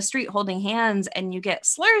walking down the street holding hands and you get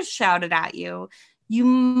slurs shouted at you, you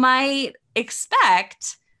might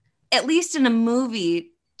expect, at least in a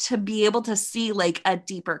movie, to be able to see like a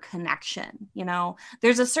deeper connection. You know,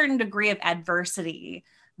 there's a certain degree of adversity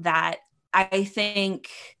that I think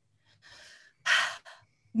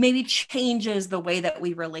maybe changes the way that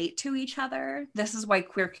we relate to each other. This is why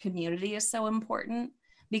queer community is so important,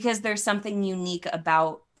 because there's something unique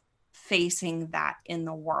about facing that in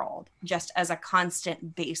the world just as a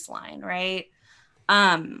constant baseline, right?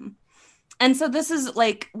 And so this is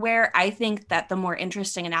like where I think that the more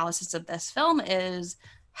interesting analysis of this film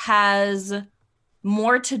has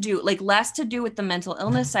more to do, like less to do with the mental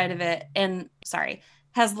illness side of it,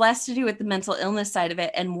 has less to do with the mental illness side of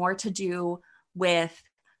it and more to do with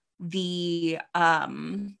the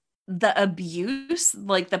abuse,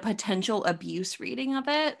 like the potential abuse reading of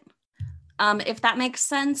it. If that makes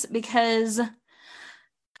sense, because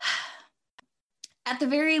at the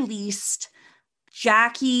very least,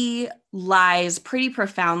 Jackie lies pretty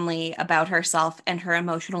profoundly about herself and her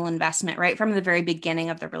emotional investment right from the very beginning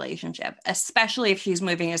of the relationship, especially if she's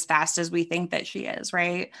moving as fast as we think that she is,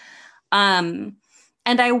 right? And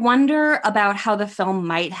I wonder about how the film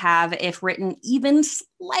might have, if written even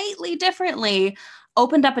slightly differently,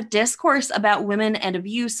 opened up a discourse about women and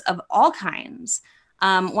abuse of all kinds.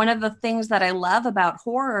 One of the things that I love about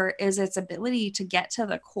horror is its ability to get to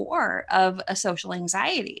the core of a social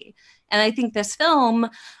anxiety. And I think this film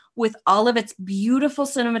with all of its beautiful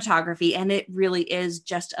cinematography, and it really is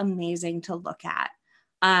just amazing to look at.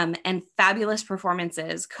 And fabulous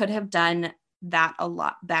performances, could have done that a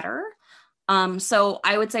lot better. So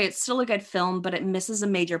I would say it's still a good film, but it misses a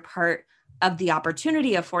major part of the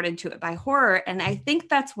opportunity afforded to it by horror. And I think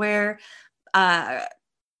that's where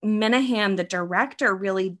Minahan, the director,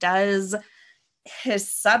 really does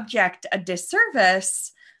his subject a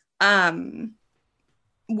disservice when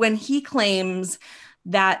he claims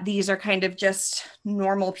that these are kind of just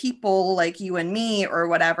normal people like you and me or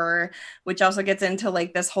whatever, which also gets into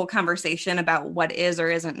like this whole conversation about what is or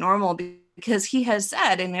isn't normal, because he has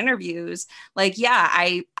said in interviews, like, yeah,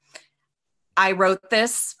 I wrote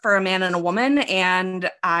this for a man and a woman, and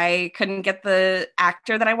I couldn't get the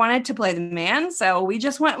actor that I wanted to play the man, so we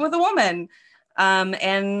just went with a woman.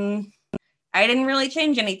 And I didn't really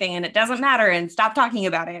change anything, and it doesn't matter, and stop talking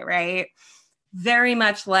about it, right? Very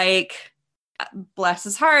much like, bless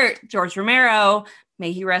his heart, George Romero,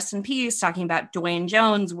 may he rest in peace, talking about Dwayne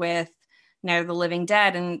Jones with Night of the Living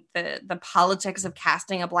Dead and the politics of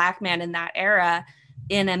casting a Black man in that era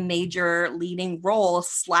in a major leading role,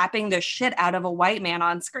 slapping the shit out of a white man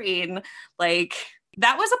on screen. Like,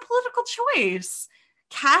 that was a political choice.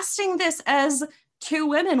 Casting this as two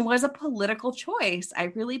women was a political choice. I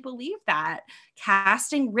really believe that.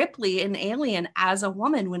 Casting Ripley in Alien as a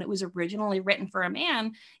woman when it was originally written for a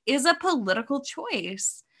man is a political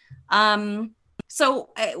choice. So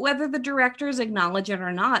whether the directors acknowledge it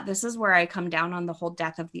or not, this is where I come down on the whole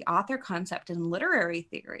death of the author concept in literary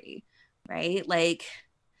theory, right? Like,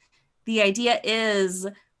 the idea is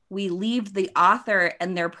we leave the author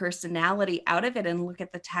and their personality out of it and look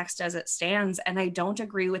at the text as it stands. And I don't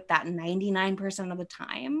agree with that 99% of the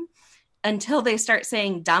time until they start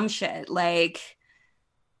saying dumb shit like,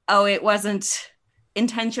 oh, it wasn't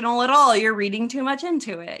intentional at all. You're reading too much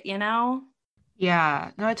into it, you know?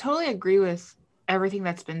 Yeah, no, I totally agree with everything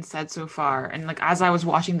that's been said so far. And like, as I was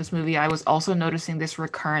watching this movie, I was also noticing this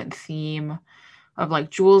recurrent theme of like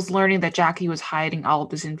Jules learning that Jackie was hiding all of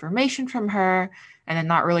this information from her, and then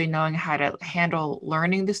not really knowing how to handle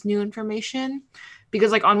learning this new information.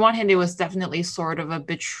 Because like, on one hand, it was definitely sort of a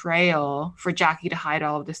betrayal for Jackie to hide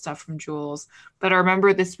all of this stuff from Jules. But I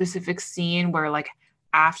remember this specific scene where like,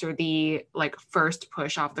 after the like first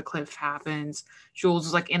push off the cliff happens, Jules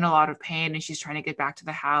is like in a lot of pain and she's trying to get back to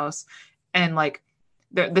the house. And like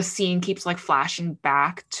the scene keeps like flashing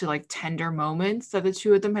back to like tender moments that the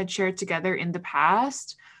two of them had shared together in the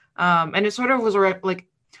past. And it sort of was like,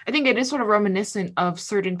 I think it is sort of reminiscent of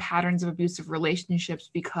certain patterns of abusive relationships,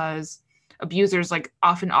 because abusers like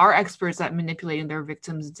often are experts at manipulating their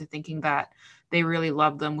victims into thinking that they really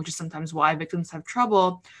love them, which is sometimes why victims have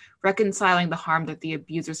trouble reconciling the harm that the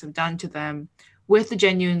abusers have done to them with the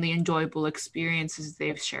genuinely enjoyable experiences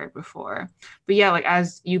they've shared before. But yeah, like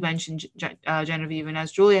as you mentioned, Genevieve, and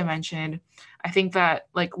as Julia mentioned, I think that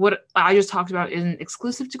like what I just talked about isn't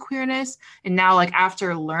exclusive to queerness. And now like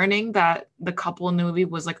after learning that the couple in the movie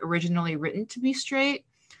was like originally written to be straight,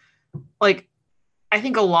 like I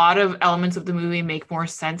think a lot of elements of the movie make more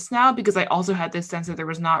sense now, because I also had this sense that there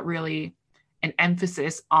was not really an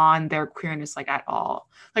emphasis on their queerness like at all.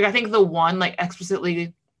 Like I think the one like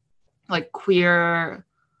explicitly like queer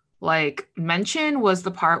like mention was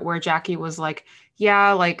the part where Jackie was like,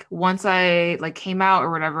 yeah, like once I like came out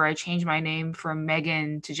or whatever, I changed my name from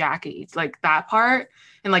Megan to Jackie. It's like that part.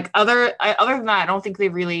 And like other than that, I don't think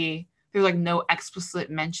there's like no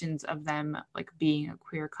explicit mentions of them like being a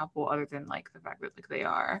queer couple, other than like the fact that like they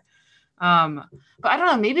are. But I don't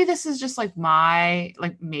know, maybe this is just like my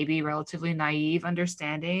like maybe relatively naive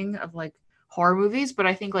understanding of like horror movies, but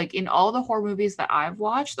I think like in all the horror movies that I've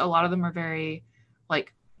watched, a lot of them are very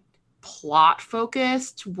like plot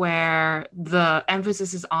focused, where the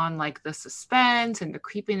emphasis is on like the suspense and the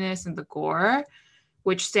creepiness and the gore,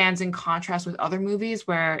 which stands in contrast with other movies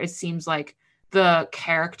where it seems like the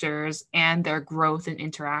characters and their growth and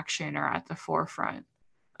interaction are at the forefront.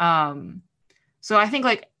 So I think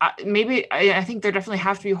like I think there definitely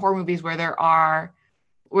have to be horror movies where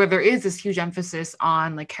there is this huge emphasis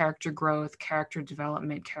on like character growth, character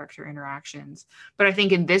development, character interactions. But I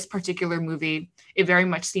think in this particular movie, it very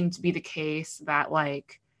much seemed to be the case that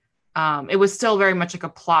like it was still very much like a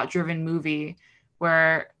plot-driven movie,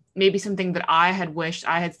 where maybe something that I had wished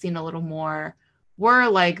I had seen a little more were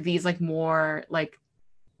like these like more like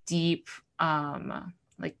deep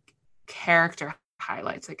like character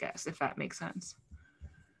highlights, I guess, if that makes sense.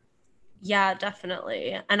 Yeah,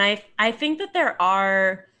 definitely. And I think that there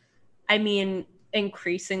are, I mean,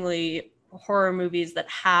 increasingly horror movies that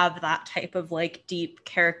have that type of like deep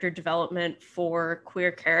character development for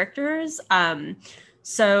queer characters.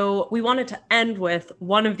 So we wanted to end with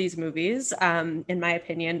one of these movies, in my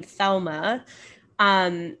opinion, Thelma.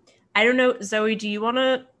 I don't know, Zoe, do you want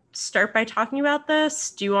to start by talking about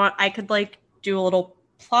this? I could like do a little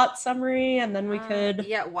plot summary and then we could.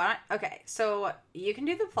 Yeah, why not? Okay, so you can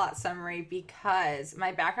do the plot summary because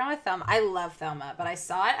my background with Thelma, I love Thelma, but I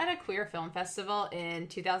saw it at a queer film festival in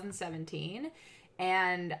 2017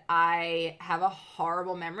 and I have a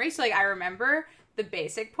horrible memory. So like I remember the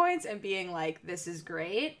basic points and being like, this is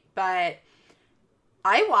great, but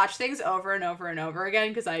I watch things over and over and over again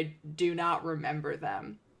because I do not remember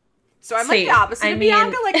them. So I'm like the opposite of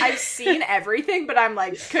Bianca. Like I've seen everything, but I'm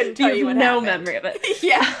like couldn't tell you what happened. No memory of it.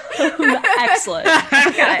 Yeah. Excellent.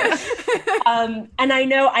 Okay. And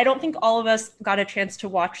I don't think all of us got a chance to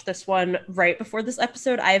watch this one right before this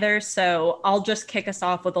episode either. So I'll just kick us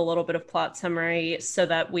off with a little bit of plot summary so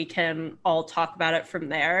that we can all talk about it from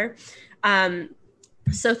there.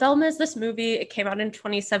 So Thelma is this movie. It came out in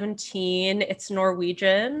 2017. It's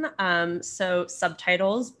Norwegian, so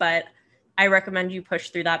subtitles, but I recommend you push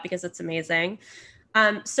through that because it's amazing.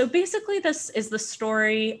 So basically, this is the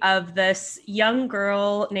story of this young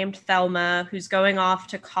girl named Thelma who's going off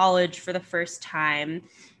to college for the first time.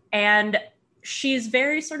 And she's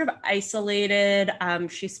very sort of isolated.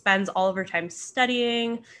 She spends all of her time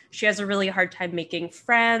studying. She has a really hard time making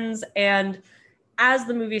friends. And as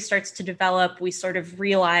the movie starts to develop, we sort of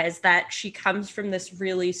realize that she comes from this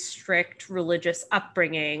really strict religious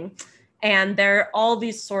upbringing. And there are all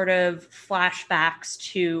these sort of flashbacks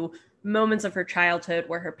to moments of her childhood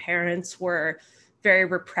where her parents were very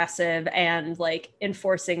repressive and like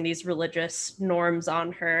enforcing these religious norms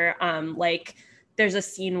on her. Like there's a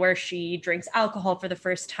scene where she drinks alcohol for the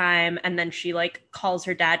first time and then she like calls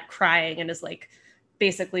her dad crying and is like,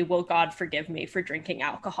 basically, will God forgive me for drinking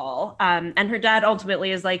alcohol? And her dad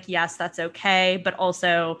ultimately is like, yes, that's okay. But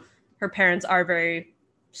also her parents are very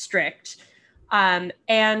strict. And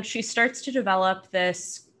she starts to develop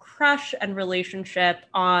this crush and relationship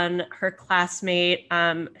on her classmate,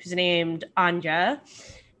 who's named Anja.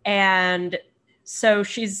 And so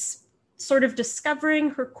she's sort of discovering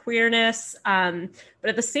her queerness. But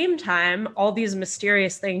at the same time, all these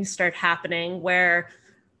mysterious things start happening where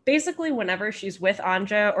basically whenever she's with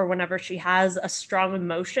Anja or whenever she has a strong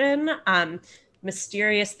emotion,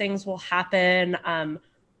 mysterious things will happen.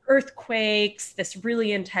 Earthquakes, this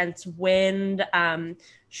really intense wind.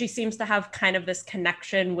 She seems to have kind of this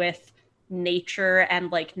connection with nature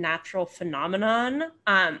and like natural phenomenon.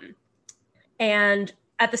 And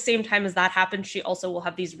at the same time as that happens, she also will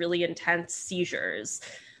have these really intense seizures.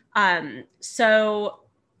 So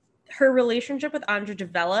her relationship with Anja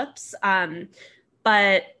develops,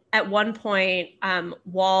 but at one point,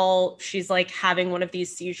 while she's like having one of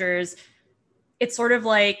these seizures, it's sort of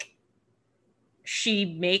like she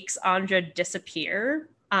makes Anja disappear,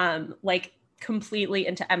 like completely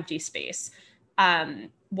into empty space,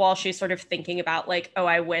 while she's sort of thinking about like, oh,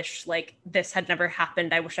 I wish like this had never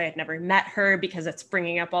happened. I wish I had never met her because it's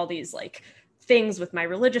bringing up all these like things with my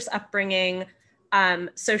religious upbringing.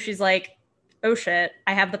 So she's like, oh shit,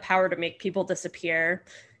 I have the power to make people disappear.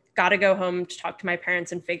 Got to go home to talk to my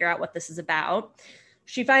parents and figure out what this is about.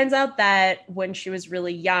 She finds out that when she was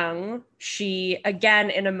really young, she, again,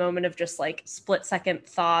 in a moment of just like split second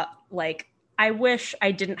thought, like, I wish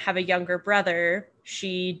I didn't have a younger brother.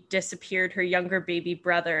 She disappeared her younger baby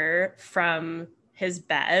brother from his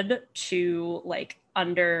bed to like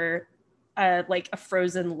under a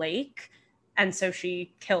frozen lake. And so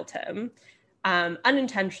she killed him.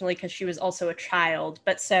 Unintentionally because she was also a child.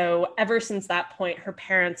 But so ever since that point, her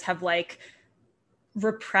parents have like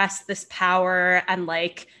repressed this power. And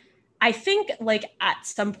like, I think like at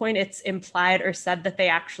some point it's implied or said that they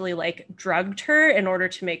actually like drugged her in order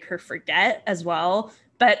to make her forget as well.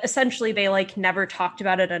 But essentially they like never talked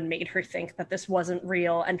about it and made her think that this wasn't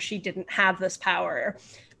real and she didn't have this power.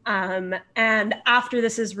 And after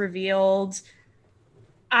this is revealed,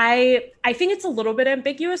 I think it's a little bit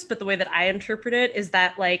ambiguous, but the way that I interpret it is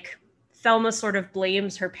that like Thelma sort of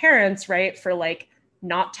blames her parents, right, for like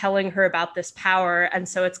not telling her about this power. And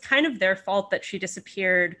so it's kind of their fault that she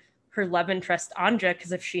disappeared her love interest Anja,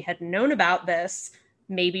 because if she had known about this,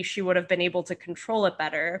 maybe she would have been able to control it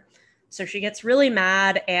better. So she gets really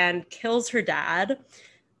mad and kills her dad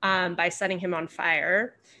by setting him on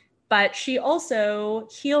fire. But she also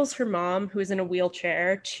heals her mom, who is in a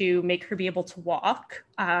wheelchair, to make her be able to walk.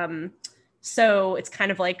 So it's kind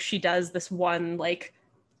of like she does this one like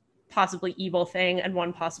possibly evil thing and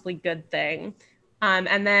one possibly good thing.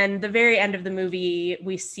 And then the very end of the movie,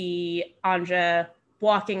 we see Anja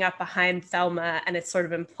walking up behind Thelma, and it's sort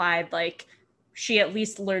of implied like she at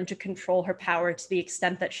least learned to control her power to the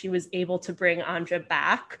extent that she was able to bring Anja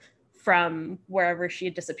back from wherever she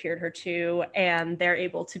had disappeared her to, and they're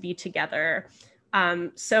able to be together.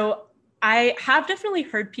 So I have definitely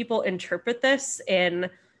heard people interpret this in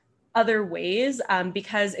other ways,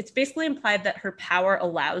 because it's basically implied that her power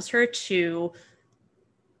allows her to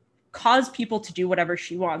cause people to do whatever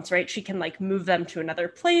she wants, right? She can like move them to another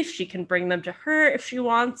place. She can bring them to her if she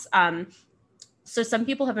wants. So some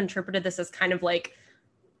people have interpreted this as kind of like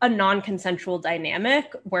a non-consensual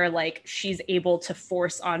dynamic where like she's able to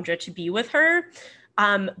force Anja to be with her.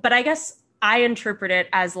 But I guess I interpret it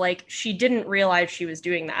as like she didn't realize she was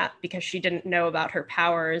doing that because she didn't know about her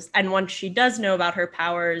powers. And once she does know about her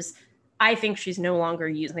powers, I think she's no longer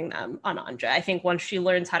using them on Anja. I think once she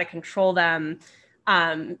learns how to control them,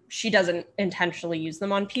 she doesn't intentionally use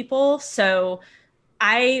them on people. So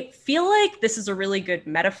I feel like this is a really good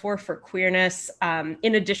metaphor for queerness,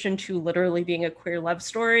 in addition to literally being a queer love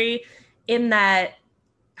story, in that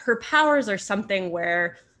her powers are something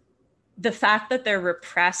where the fact that they're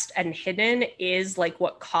repressed and hidden is like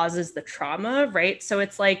what causes the trauma, right? So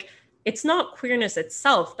it's like, it's not queerness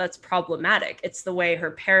itself that's problematic. It's the way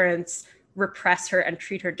her parents repress her and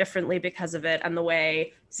treat her differently because of it, and the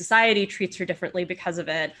way society treats her differently because of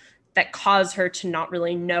it, that cause her to not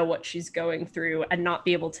really know what she's going through and not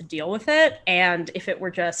be able to deal with it. And if it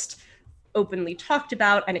were just openly talked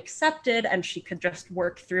about and accepted, and she could just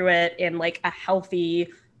work through it in like a healthy,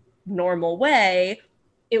 normal way,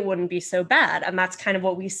 it wouldn't be so bad. And that's kind of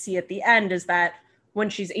what we see at the end, is that when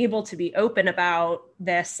she's able to be open about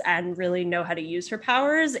this and really know how to use her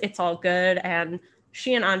powers, it's all good. And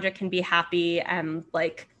she and Anja can be happy and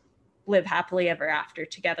like live happily ever after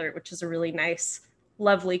together, which is a really nice,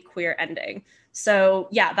 lovely queer ending. So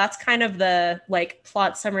yeah, that's kind of the like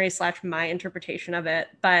plot summary / my interpretation of it.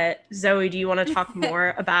 But Zoe, do you want to talk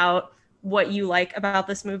more about what you like about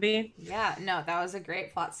this movie? Yeah, no, that was a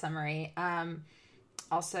great plot summary.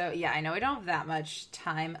 Also, yeah, I know we don't have that much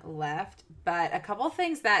time left, but a couple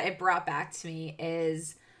things that it brought back to me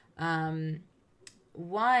is, one,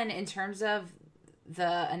 in terms of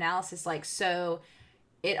the analysis, like, so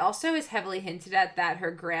it also is heavily hinted at that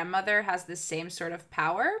her grandmother has the same sort of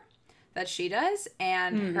power that she does,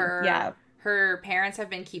 and her parents have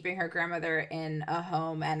been keeping her grandmother in a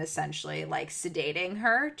home and essentially like sedating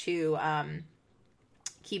her to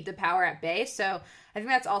keep the power at bay. So I think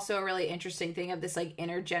that's also a really interesting thing of this like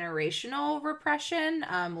intergenerational repression,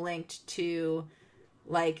 linked to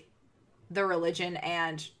like the religion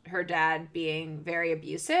and her dad being very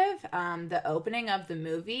abusive. The opening of the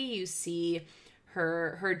movie, you see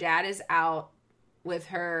her dad is out with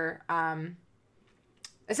her.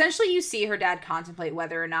 Essentially, you see her dad contemplate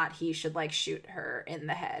whether or not he should like shoot her in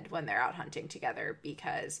the head when they're out hunting together,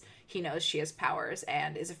 because he knows she has powers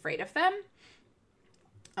and is afraid of them.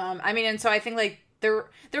 I mean, and so I think like the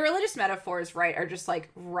religious metaphors, right, are just like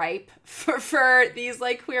ripe for these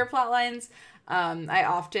like queer plot lines. I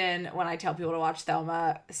often, when I tell people to watch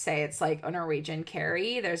Thelma, say it's like a Norwegian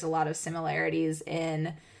Carrie. There's a lot of similarities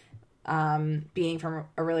in being from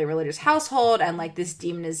a really religious household and like this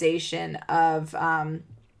demonization of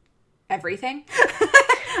everything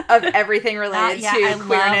of everything related to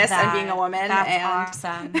queerness and being a woman. That's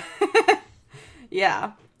awesome.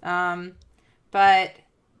 Yeah. But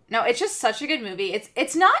no, it's just such a good movie.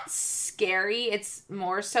 It's not scary. It's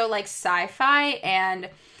more so like sci-fi, and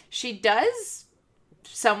she does,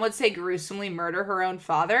 some would say, gruesomely murder her own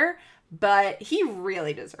father, but he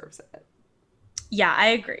really deserves it. Yeah, I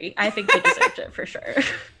agree. I think he deserved it for sure.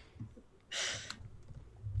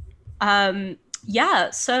 Yeah,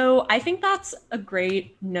 so I think that's a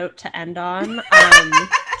great note to end on.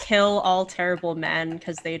 Kill all terrible men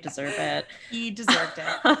because they deserve it. He deserved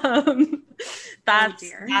it.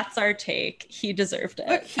 That's our take. He deserved it.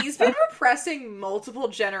 Look, he's been repressing multiple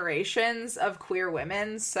generations of queer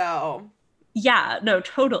women, so yeah, no,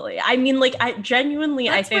 totally. I mean, like, I genuinely,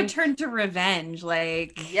 Let's I think return to revenge.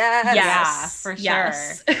 Like, yes, yeah, for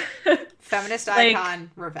yes. sure. Feminist icon,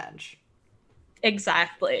 revenge.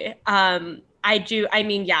 Exactly. I do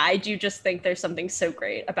just think there's something so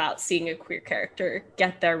great about seeing a queer character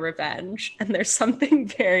get their revenge, and there's something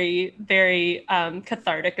very, very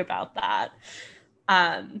cathartic about that.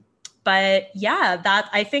 But yeah, that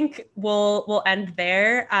I think we'll end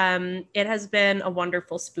there. It has been a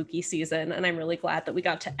wonderful spooky season, and I'm really glad that we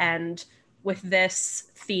got to end with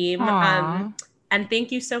this theme. And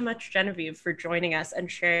thank you so much, Genevieve, for joining us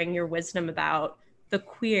and sharing your wisdom about the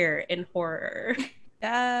queer in horror.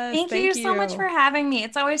 Yes, Thank you so much for having me.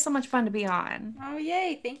 It's always so much fun to be on. Oh,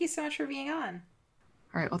 yay. Thank you so much for being on.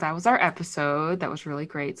 All right, well, that was our episode. That was really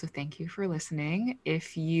great. So thank you for listening.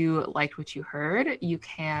 If you liked what you heard, you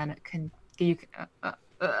can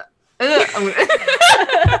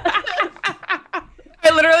I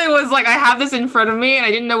literally was like, I have this in front of me and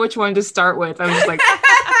I didn't know which one to start with. I was just like,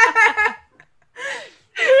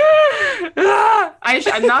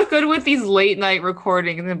 I'm not good with these late night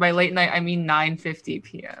recordings. And then by late night, I mean 9:50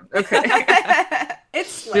 p.m. Okay.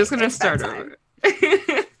 It's I'm just going to start over.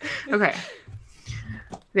 Okay.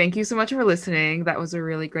 Thank you so much for listening. That was a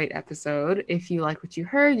really great episode. If you like what you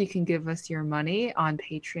heard, you can give us your money on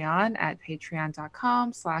Patreon at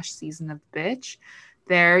patreon.com/seasonofthebitch.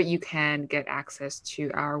 There you can get access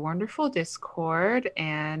to our wonderful Discord,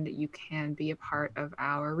 and you can be a part of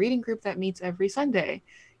our reading group that meets every Sunday.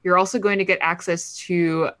 You're also going to get access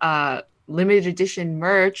to limited edition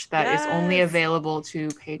merch that is only available to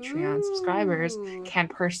Patreon subscribers. Can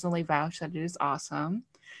personally vouch that it is awesome.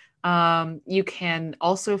 You can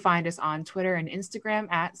also find us on Twitter and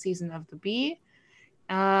Instagram at Season of the Bee.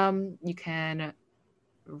 You can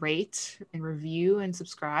rate and review and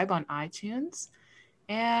subscribe on iTunes.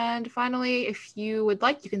 And finally, if you would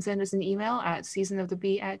like, you can send us an email at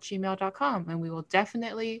seasonofthebee@gmail.com, and we will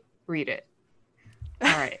definitely read it.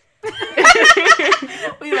 All right.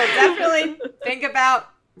 We will definitely think about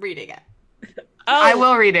reading it. Oh. I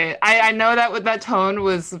will read it. I know that tone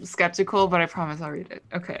was skeptical, but I promise I'll read it.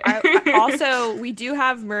 Okay. Also, we do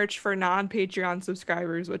have merch for non-Patreon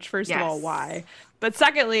subscribers, which first of all, why? But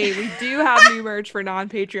secondly, we do have new merch for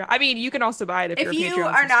non-Patreon. I mean, you can also buy it if you're a Patreon subscriber. If you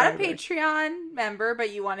are not a Patreon member,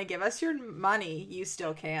 but you want to give us your money, you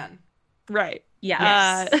still can. Right.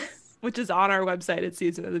 Yeah. Which is on our website at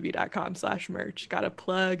seasonofthebee.com/merch. Gotta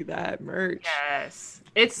plug that merch. Yes.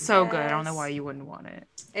 It's so good. I don't know why you wouldn't want it.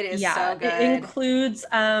 It is so good. It includes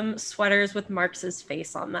sweaters with Marx's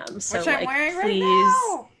face on them. So which I'm wearing right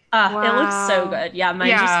now. Wow. It looks so good. Yeah,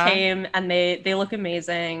 mine just came and they look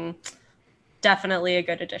amazing. Definitely a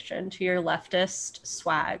good addition to your leftist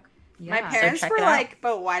swag. Yeah. My parents were like,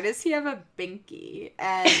 but why does he have a binky?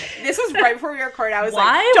 And this was right before we recorded. I was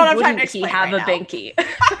like, don't have time to explain. Why wouldn't he have a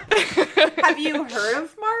binky? Have you heard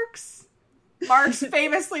of Marx? Marx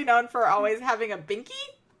famously known for always having a binky?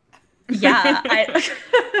 Yeah.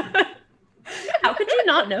 How could you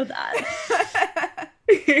not know that?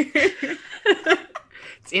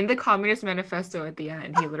 It's in the Communist Manifesto at the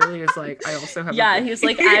end. He literally is like, I also have a binky. He was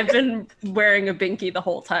like, I've been wearing a binky the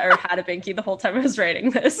whole time, or had a binky the whole time I was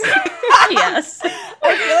writing this. Yes.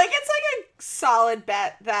 I feel like it's like a solid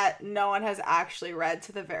bet that no one has actually read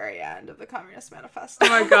to the very end of the Communist Manifesto. Oh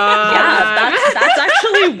my god. Yeah, that's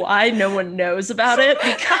actually why no one knows about it,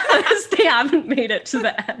 because they haven't made it to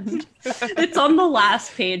the end. It's on the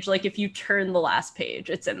last page. Like, if you turn the last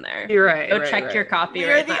page, it's in there. You're right. Go check your copy.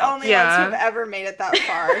 You're the only ones who've ever made it that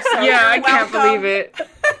far. So yeah, I can't believe it.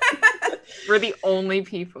 We're the only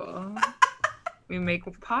people. We make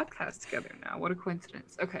a podcast together now. What a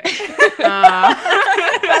coincidence. Okay.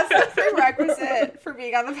 That's the prerequisite for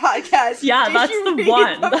being on the podcast. Yeah, that's the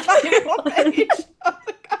one. Page of the podcast.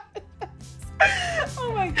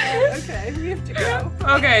 Oh my god. Okay, we have to go.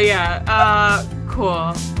 Okay, yeah.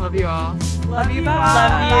 Cool. Love you all. Love you. Bye.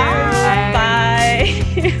 Love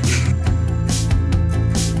you. Bye.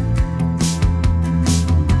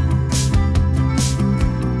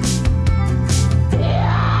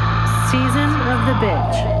 Season of the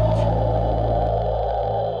Bitch.